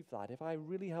believe that, if I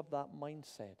really have that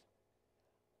mindset,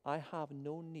 I have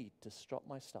no need to strut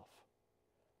my stuff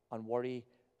and worry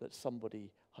that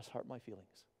somebody has hurt my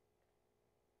feelings.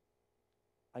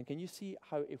 And can you see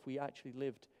how if we actually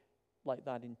lived like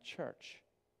that in church,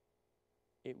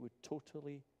 it would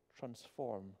totally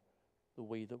transform the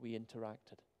way that we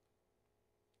interacted?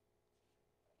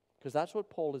 Because that's what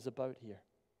Paul is about here.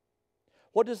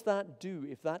 What does that do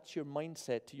if that's your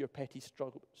mindset to your petty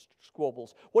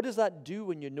squabbles? What does that do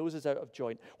when your nose is out of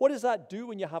joint? What does that do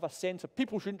when you have a sense of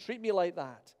people shouldn't treat me like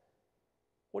that?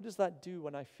 What does that do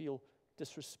when I feel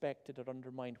disrespected or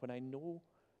undermined, when I know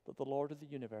that the Lord of the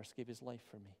universe gave his life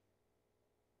for me?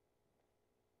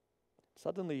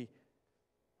 Suddenly,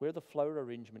 where the flower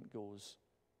arrangement goes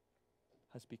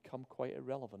has become quite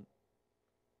irrelevant.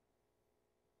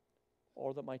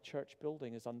 Or that my church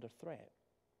building is under threat.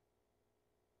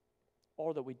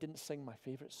 Or that we didn't sing my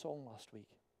favorite song last week.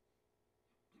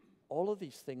 All of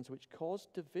these things which cause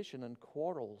division and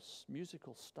quarrels,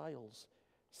 musical styles,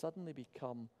 suddenly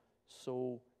become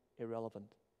so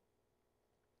irrelevant.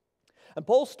 And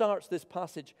Paul starts this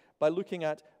passage by looking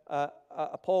at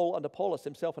Paul and Apollos,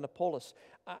 himself and Apollos.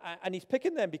 And he's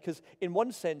picking them because, in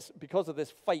one sense, because of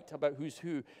this fight about who's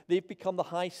who, they've become the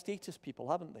high status people,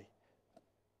 haven't they?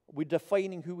 We're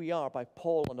defining who we are by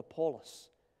Paul and Apollos.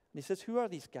 And he says, who are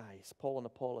these guys, Paul and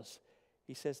Apollos?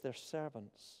 He says they're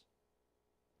servants.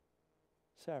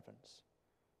 Servants.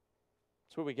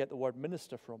 That's where we get the word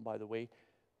minister from, by the way.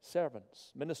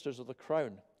 Servants, ministers of the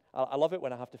crown. I love it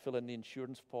when I have to fill in the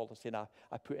insurance policy and I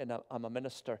put in I'm a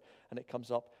minister, and it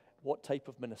comes up, what type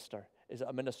of minister? Is it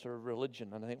a minister of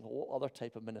religion? And I think, well, what other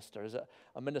type of minister? Is it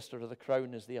a minister of the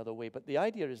crown is the other way? But the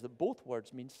idea is that both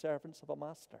words mean servants of a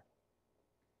master.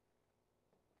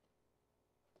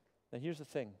 Now here's the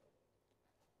thing.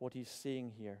 What he's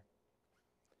saying here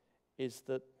is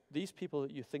that these people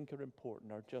that you think are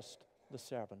important are just the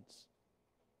servants.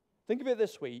 Think of it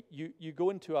this way. You go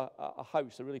into a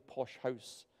house, a really posh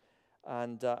house,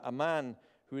 and a man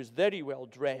who is very well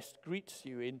dressed greets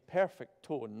you in perfect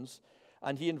tones,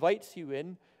 and he invites you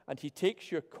in, and he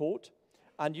takes your coat,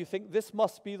 and you think, this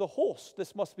must be the host,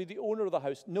 this must be the owner of the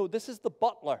house. No, this is the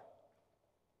butler.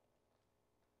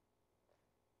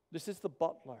 This is the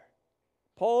butler.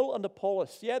 Paul and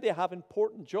Apollos, yeah, they have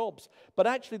important jobs, but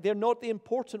actually they're not the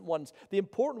important ones. The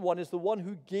important one is the one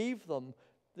who gave them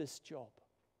this job.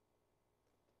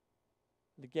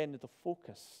 And again, the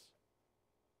focus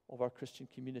of our Christian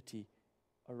community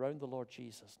around the Lord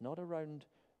Jesus, not around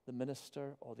the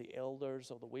minister or the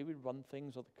elders or the way we run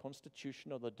things or the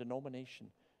constitution or the denomination,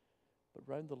 but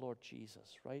around the Lord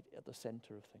Jesus, right at the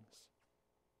center of things.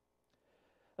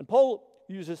 And Paul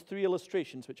uses three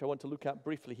illustrations, which I want to look at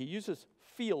briefly. He uses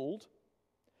field,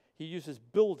 he uses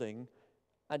building,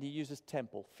 and he uses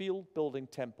temple. Field, building,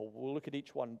 temple. We'll look at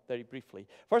each one very briefly.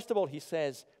 First of all, he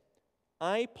says,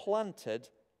 I planted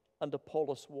and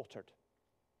Apollos watered.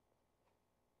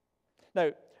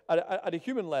 Now, at a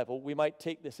human level, we might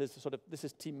take this as this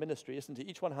is team ministry, isn't it?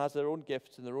 Each one has their own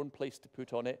gifts and their own place to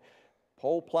put on it.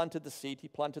 Paul planted the seed, he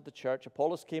planted the church.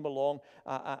 Apollos came along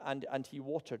and he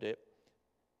watered it.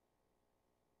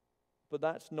 But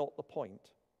that's not the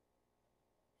point.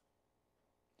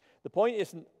 The point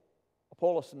isn't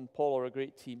Apollos and Paul are a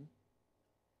great team.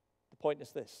 The point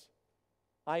is this.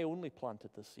 I only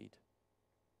planted the seed.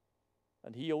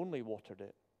 And he only watered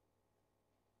it.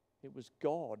 It was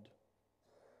God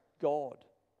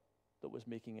that was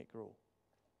making it grow.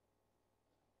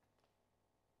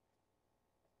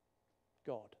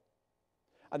 God.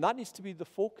 And that needs to be the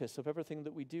focus of everything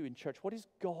that we do in church. What is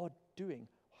God doing?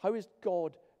 How is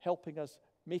God helping us,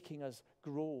 making us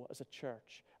grow as a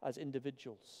church, as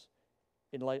individuals,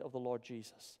 in light of the Lord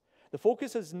Jesus? The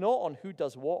focus is not on who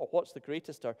does what or what's the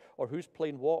greatest or who's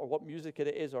playing what or what music it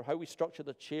is or how we structure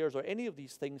the chairs or any of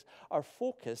these things. Our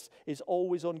focus is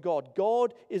always on God.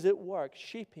 God is at work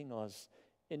shaping us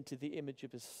into the image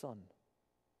of his Son.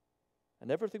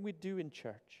 And everything we do in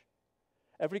church,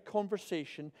 every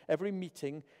conversation, every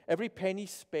meeting, every penny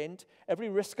spent, every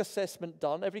risk assessment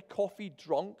done, every coffee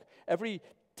drunk, every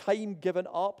time given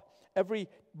up, every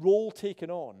role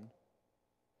taken on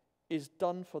is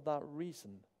done for that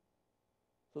reason.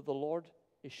 That the Lord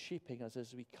is shaping us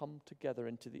as we come together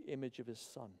into the image of his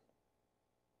Son.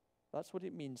 That's what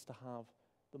it means to have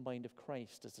the mind of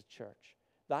Christ as a church.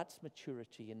 That's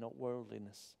maturity and not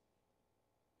worldliness.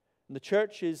 And the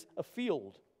church is a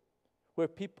field where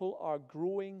people are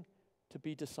growing to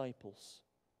be disciples.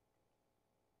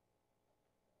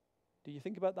 Do you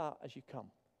think about that as you come?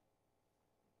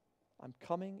 I'm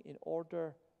coming in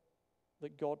order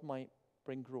that God might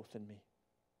bring growth in me.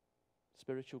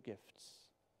 Spiritual gifts.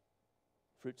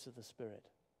 Fruits of the Spirit,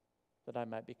 that I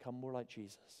might become more like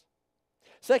Jesus.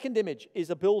 Second image is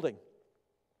a building.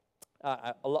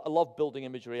 I love building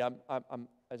imagery. I'm,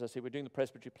 as I say, we're doing the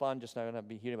presbytery plan just now, and I've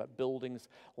been hearing about buildings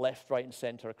left, right, and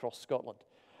center across Scotland.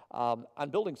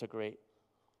 And buildings are great.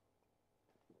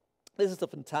 This is a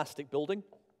fantastic building.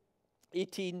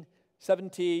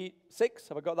 1876,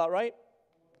 have I got that right?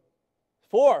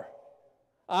 4.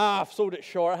 I've sold it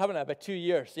short, haven't I? About 2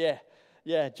 years,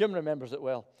 yeah. Jim remembers it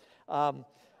well.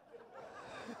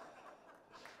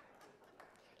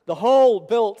 The hall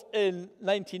built in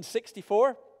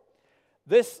 1964.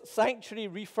 This sanctuary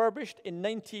refurbished in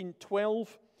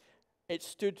 1912. It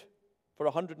stood for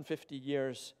 150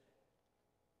 years,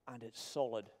 and it's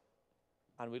solid.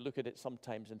 And we look at it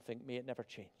sometimes and think, may it never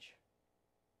change.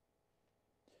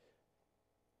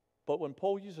 But when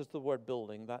Paul uses the word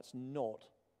building, that's not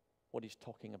what he's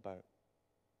talking about.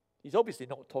 He's obviously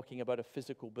not talking about a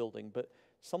physical building, but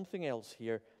something else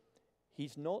here.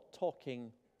 He's not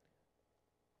talking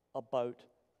about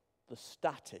the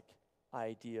static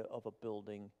idea of a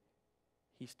building.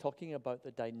 He's talking about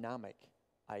the dynamic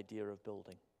idea of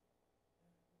building.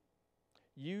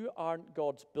 You aren't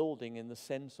God's building in the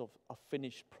sense of a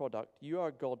finished product. You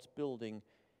are God's building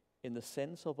in the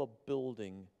sense of a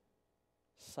building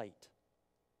site.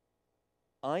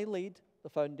 I laid the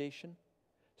foundation.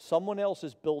 Someone else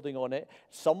is building on it.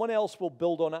 Someone else will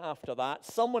build on it after that.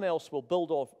 Someone else will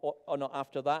build on it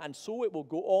after that. And so it will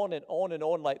go on and on and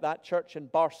on, like that church in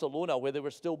Barcelona where they were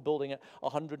still building it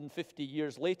 150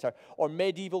 years later. Or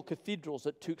medieval cathedrals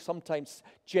that took sometimes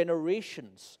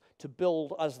generations to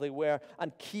build as they were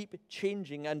and keep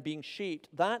changing and being shaped.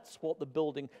 That's what the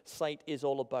building site is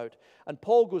all about. And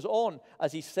Paul goes on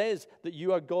as he says that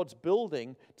you are God's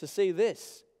building to say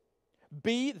this: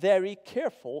 be very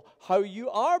careful how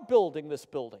you are building this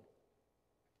building.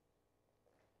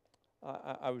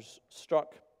 I was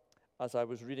struck as I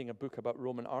was reading a book about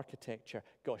Roman architecture.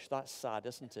 Gosh, that's sad,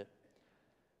 isn't it?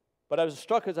 But I was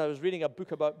struck as I was reading a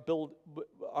book about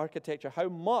architecture, how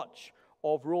much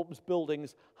of Rome's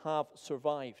buildings have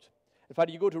survived. In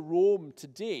fact, you go to Rome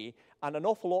today, and an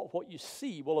awful lot of what you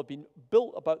see will have been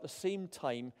built about the same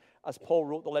time as Paul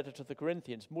wrote the letter to the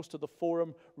Corinthians. Most of the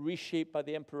Forum reshaped by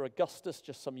the Emperor Augustus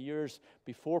just some years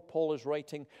before Paul is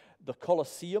writing. The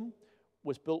Colosseum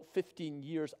was built 15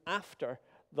 years after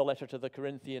the letter to the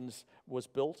Corinthians was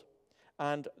built.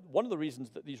 And one of the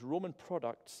reasons that these Roman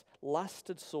products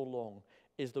lasted so long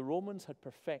is the Romans had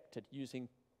perfected using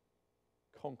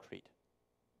concrete.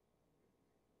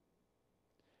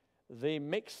 They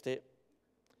mixed it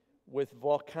with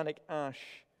volcanic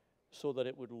ash so that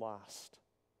it would last.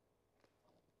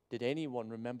 Did anyone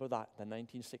remember that in the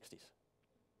 1960s?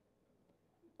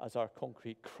 As our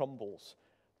concrete crumbles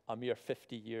a mere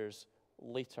 50 years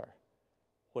later,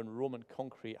 when Roman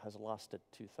concrete has lasted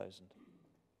 2,000.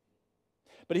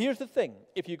 But here's the thing.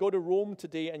 If you go to Rome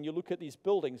today and you look at these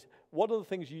buildings, one of the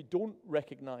things you don't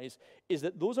recognize is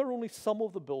that those are only some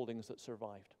of the buildings that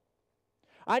survived.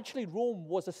 Actually, Rome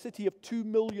was a city of 2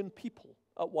 million people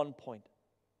at one point.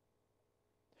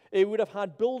 It would have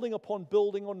had building upon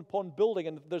building upon building,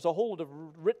 and there's a whole lot of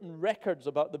written records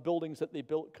about the buildings that they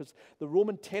built, because the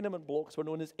Roman tenement blocks were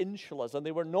known as insulas, and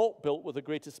they were not built with the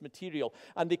greatest material.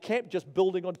 And they kept just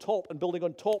building on top and building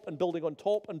on top and building on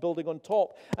top and building on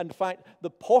top. And in fact, the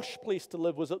posh place to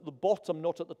live was at the bottom,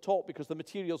 not at the top, because the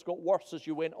materials got worse as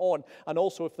you went on. And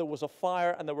also, if there was a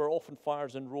fire, and there were often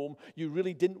fires in Rome, you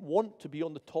really didn't want to be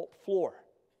on the top floor.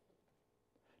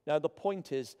 Now, the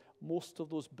point is, most of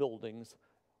those buildings,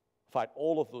 in fact,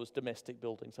 all of those domestic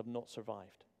buildings have not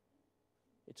survived.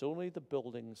 It's only the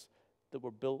buildings that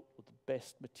were built with the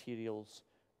best materials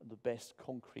and the best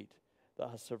concrete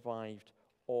that has survived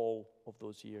all of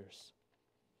those years.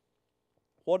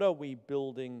 What are we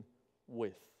building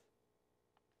with?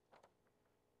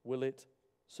 Will it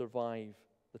survive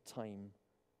the time?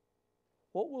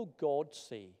 What will God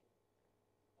say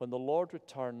when the Lord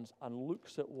returns and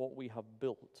looks at what we have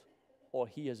built or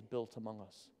He has built among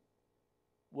us?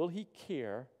 Will He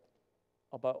care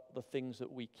about the things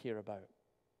that we care about?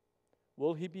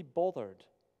 Will He be bothered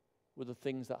with the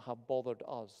things that have bothered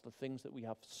us, the things that we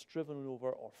have striven over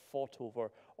or fought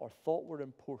over or thought were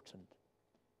important?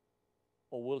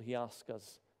 Or will He ask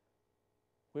us,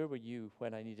 where were you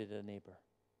when I needed a neighbor?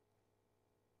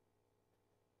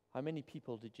 How many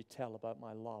people did you tell about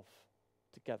my love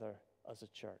together as a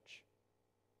church?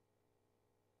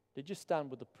 Did you stand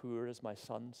with the poor as my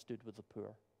son stood with the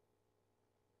poor?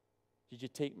 Did you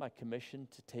take my commission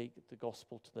to take the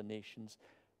gospel to the nations?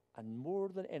 And more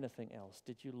than anything else,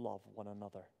 did you love one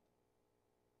another?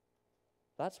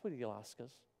 That's what He'll ask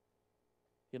us.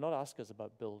 He'll not ask us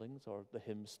about buildings or the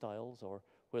hymn styles or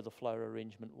where the flower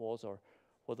arrangement was or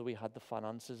whether we had the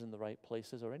finances in the right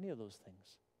places or any of those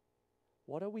things.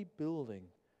 What are we building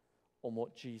on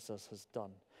what Jesus has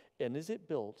done? And is it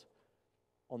built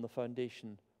on the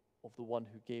foundation of the one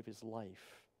who gave His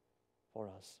life for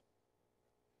us?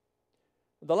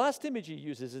 The last image He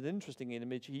uses is an interesting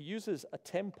image. He uses a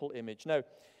temple image. Now,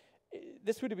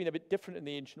 this would have been a bit different in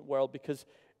the ancient world because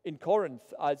in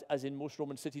Corinth, as in most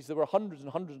Roman cities, there were hundreds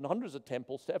and hundreds and hundreds of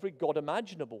temples to every god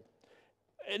imaginable.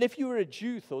 And if you were a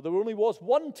Jew, though, there only was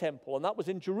one temple, and that was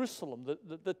in Jerusalem,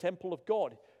 the temple of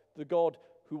God, the God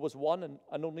who was one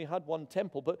and only had one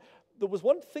temple. But there was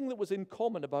one thing that was in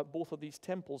common about both of these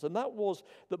temples, and that was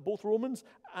that both Romans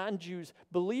and Jews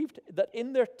believed that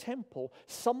in their temple,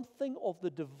 something of the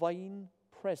divine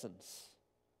presence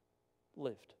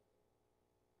lived.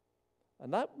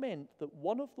 And that meant that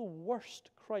one of the worst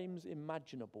crimes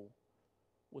imaginable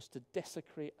was to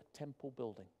desecrate a temple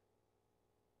building.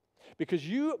 Because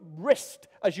you risked,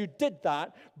 as you did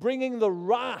that, bringing the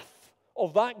wrath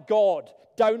of that God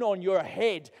down on your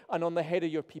head and on the head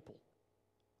of your people.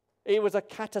 It was a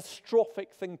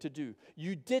catastrophic thing to do.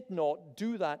 You did not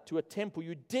do that to a temple.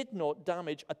 You did not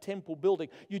damage a temple building.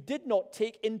 You did not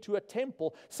take into a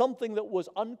temple something that was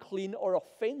unclean or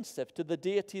offensive to the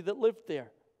deity that lived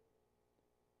there.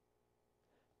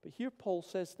 But here Paul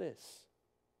says this: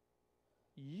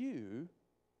 you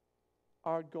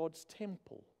are God's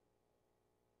temple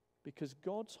because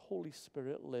God's Holy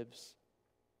Spirit lives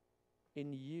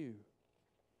in you.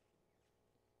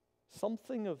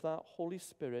 Something of that Holy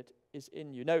Spirit is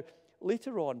in you. Now,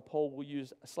 later on, Paul will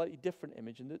use a slightly different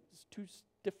image, and there's two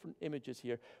different images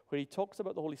here, where he talks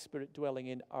about the Holy Spirit dwelling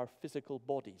in our physical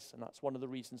bodies, and that's one of the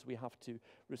reasons we have to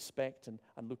respect and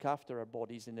look after our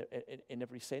bodies in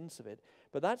every sense of it.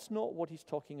 But that's not what he's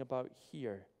talking about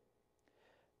here.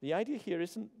 The idea here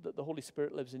isn't that the Holy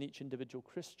Spirit lives in each individual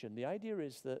Christian. The idea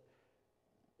is that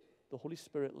the Holy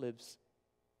Spirit lives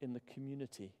in the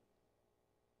community,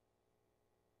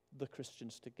 the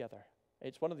Christians together.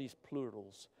 It's one of these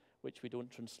plurals which we don't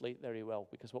translate very well,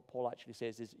 because what Paul actually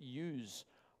says is, yous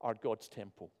are God's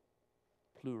temple,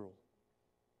 plural,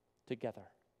 together.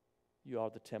 You are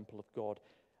the temple of God,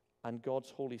 and God's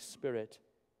Holy Spirit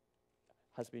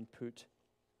has been put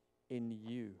in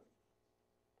you.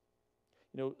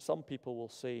 You know, some people will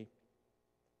say,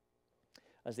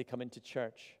 as they come into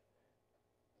church,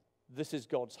 this is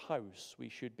God's house. We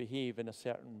should behave in a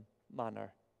certain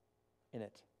manner in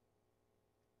it.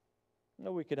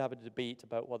 Now, we could have a debate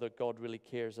about whether God really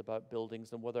cares about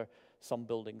buildings and whether some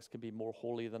buildings can be more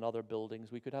holy than other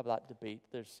buildings. We could have that debate.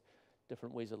 There's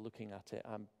different ways of looking at it.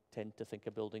 I tend to think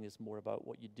a building is more about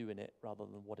what you do in it rather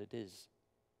than what it is.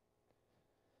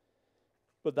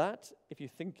 But that, if you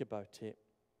think about it,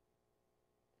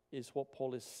 is what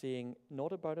Paul is saying,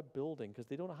 not about a building, because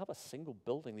they don't have a single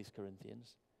building, these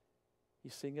Corinthians.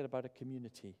 He's saying it about a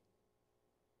community.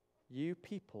 You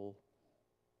people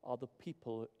are the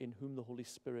people in whom the Holy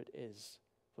Spirit is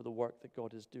for the work that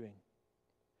God is doing.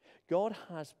 God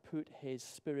has put His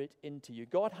Spirit into you.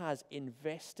 God has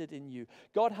invested in you.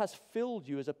 God has filled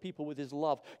you as a people with His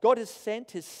love. God has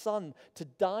sent His Son to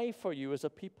die for you as a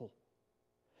people.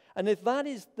 And if that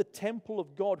is the temple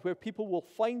of God where people will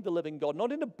find the living God,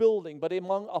 not in a building, but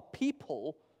among a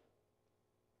people,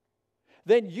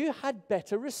 then you had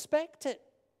better respect it.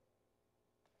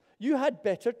 You had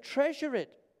better treasure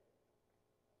it.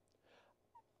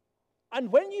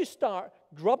 And when you start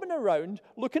grubbing around,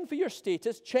 looking for your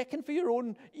status, checking for your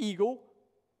own ego,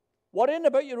 worrying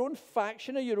about your own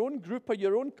faction or your own group or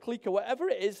your own clique or whatever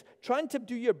it is, trying to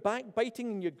do your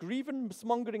backbiting and your grievance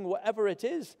mongering, whatever it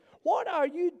is, what are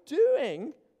you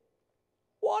doing?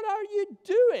 What are you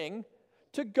doing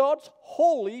to God's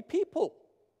holy people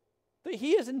that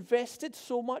He has invested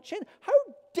so much in? How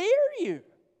dare you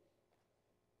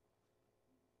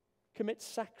commit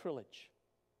sacrilege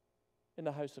in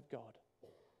the house of God,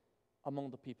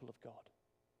 among the people of God?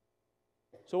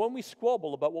 So when we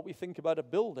squabble about what we think about a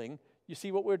building, you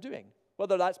see what we're doing.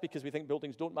 Whether that's because we think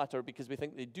buildings don't matter or because we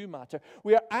think they do matter,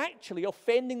 we are actually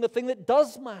offending the thing that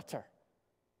does matter,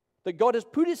 that God has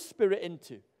put His Spirit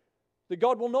into, that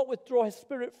God will not withdraw His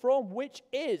Spirit from, which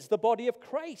is the body of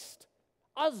Christ,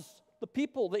 us, the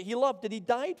people that He loved and He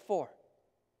died for.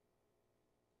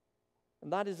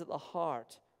 And that is at the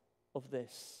heart of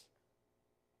this.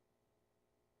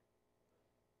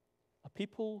 A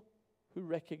people who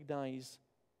recognize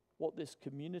what this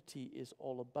community is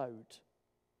all about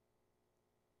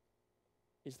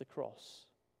is the cross.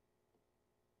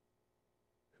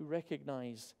 Who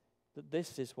recognize that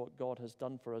this is what God has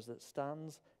done for us, that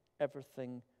stands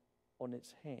everything on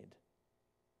its head.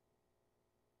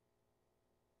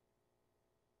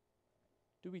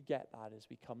 Do we get that as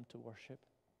we come to worship?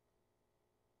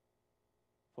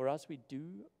 For as we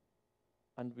do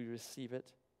and we receive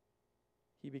it,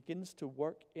 He begins to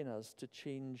work in us to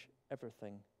change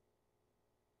everything.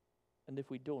 And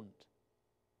if we don't,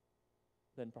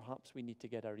 then perhaps we need to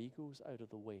get our egos out of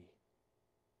the way.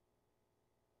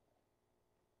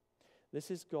 This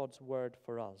is God's word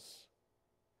for us,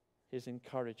 His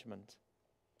encouragement,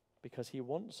 because He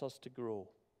wants us to grow,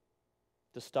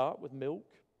 to start with milk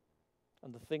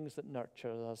and the things that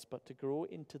nurture us, but to grow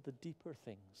into the deeper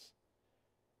things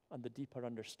and the deeper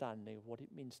understanding of what it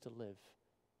means to live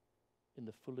in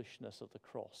the foolishness of the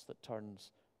cross that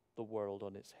turns the world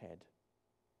on its head.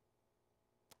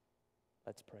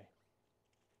 Let's pray.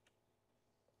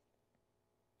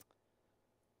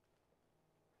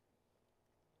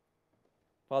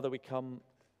 Father, we come,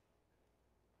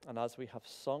 and as we have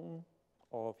sung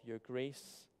of your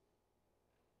grace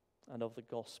and of the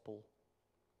gospel,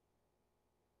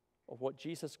 of what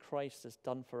Jesus Christ has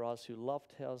done for us, who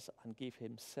loved us and gave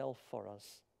Himself for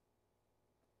us,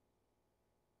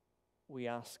 we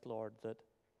ask, Lord, that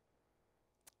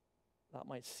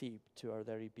might seep to our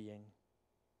very being,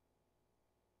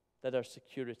 that our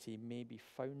security may be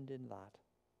found in that.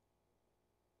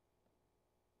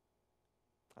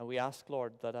 And we ask,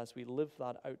 Lord, that as we live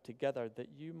that out together, that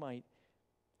you might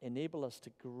enable us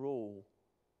to grow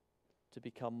to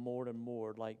become more and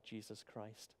more like Jesus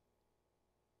Christ.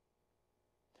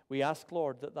 We ask,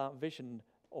 Lord, that vision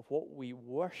of what we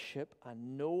worship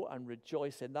and know and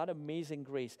rejoice in, that amazing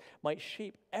grace, might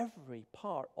shape every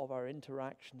part of our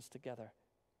interactions together.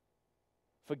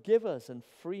 Forgive us and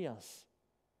free us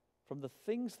from the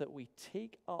things that we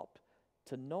take up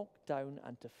to knock down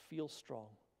and to feel strong.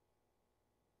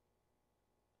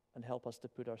 And help us to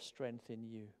put our strength in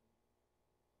you.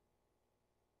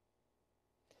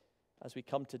 As we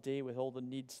come today with all the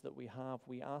needs that we have,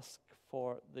 we ask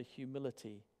for the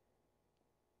humility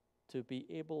to be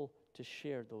able to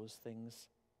share those things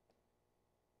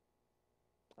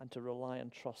and to rely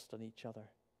and trust on each other.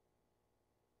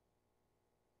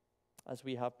 As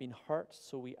we have been hurt,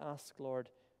 so we ask, Lord,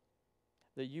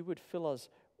 that you would fill us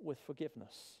with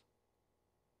forgiveness,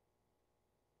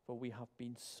 for we have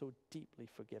been so deeply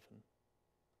forgiven.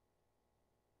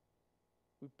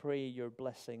 We pray your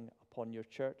blessing upon your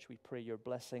church. We pray your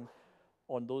blessing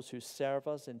on those who serve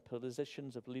us in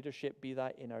positions of leadership, be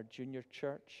that in our junior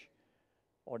church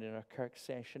or in our Kirk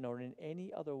session or in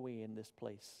any other way in this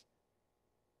place.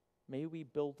 May we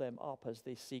build them up as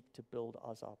they seek to build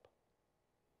us up.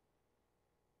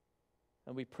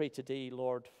 And we pray today,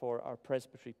 Lord, for our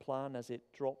presbytery plan as it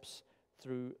drops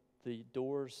through the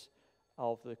doors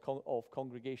of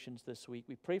congregations this week.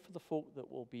 We pray for the folk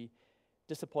that will be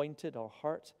disappointed or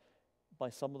hurt by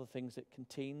some of the things it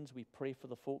contains. We pray for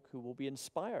the folk who will be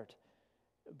inspired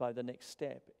by the next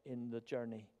step in the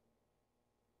journey.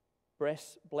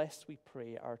 Bless, we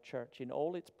pray, our church in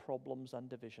all its problems and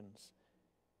divisions,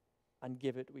 and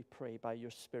give it, we pray, by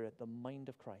your Spirit, the mind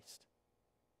of Christ.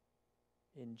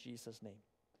 In Jesus' name,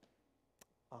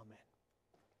 amen.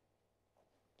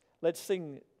 Let's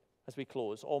sing as we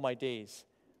close. All my days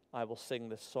I will sing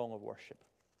this song of worship.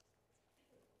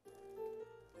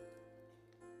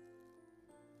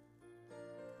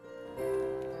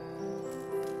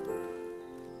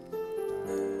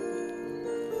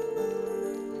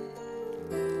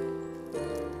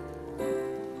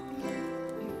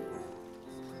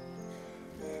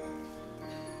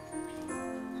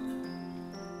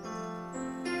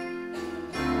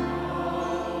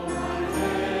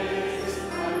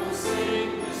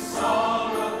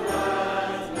 Song of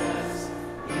gladness.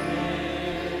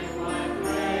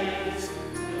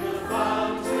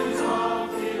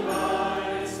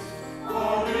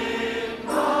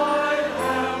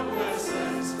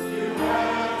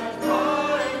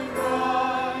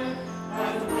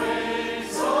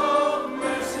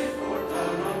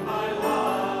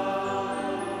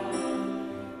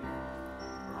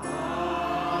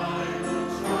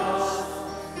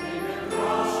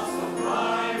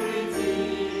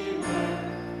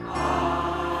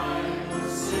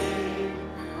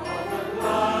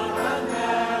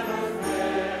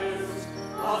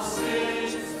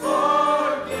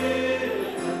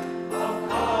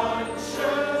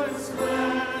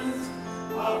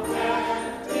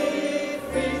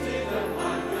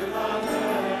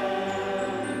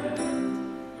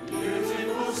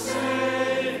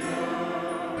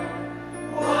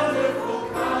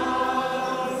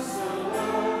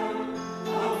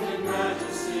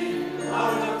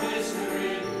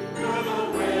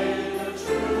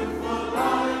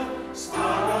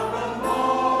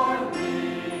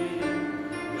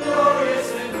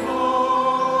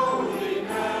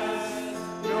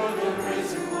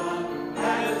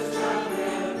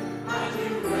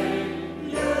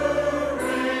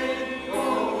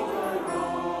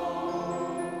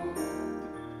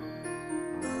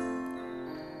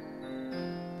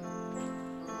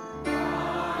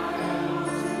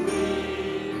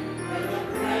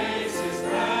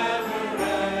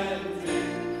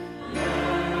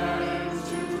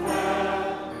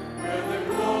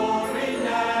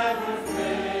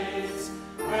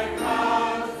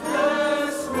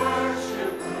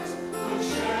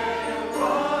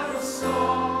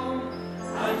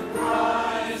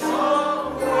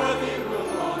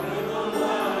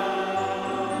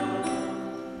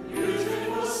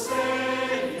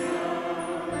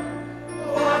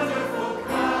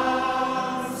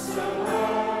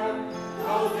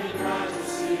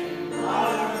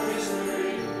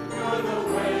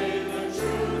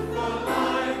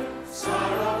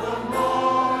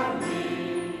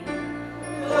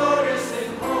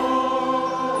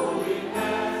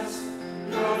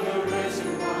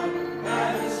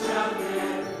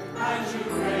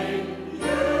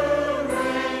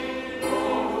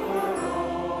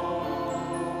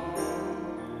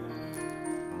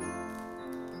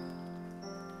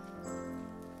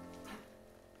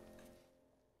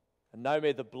 And now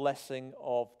may the blessing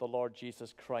of the Lord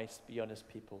Jesus Christ be on his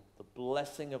people, the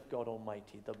blessing of God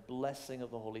Almighty, the blessing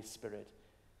of the Holy Spirit,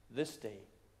 this day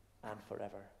and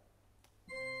forever.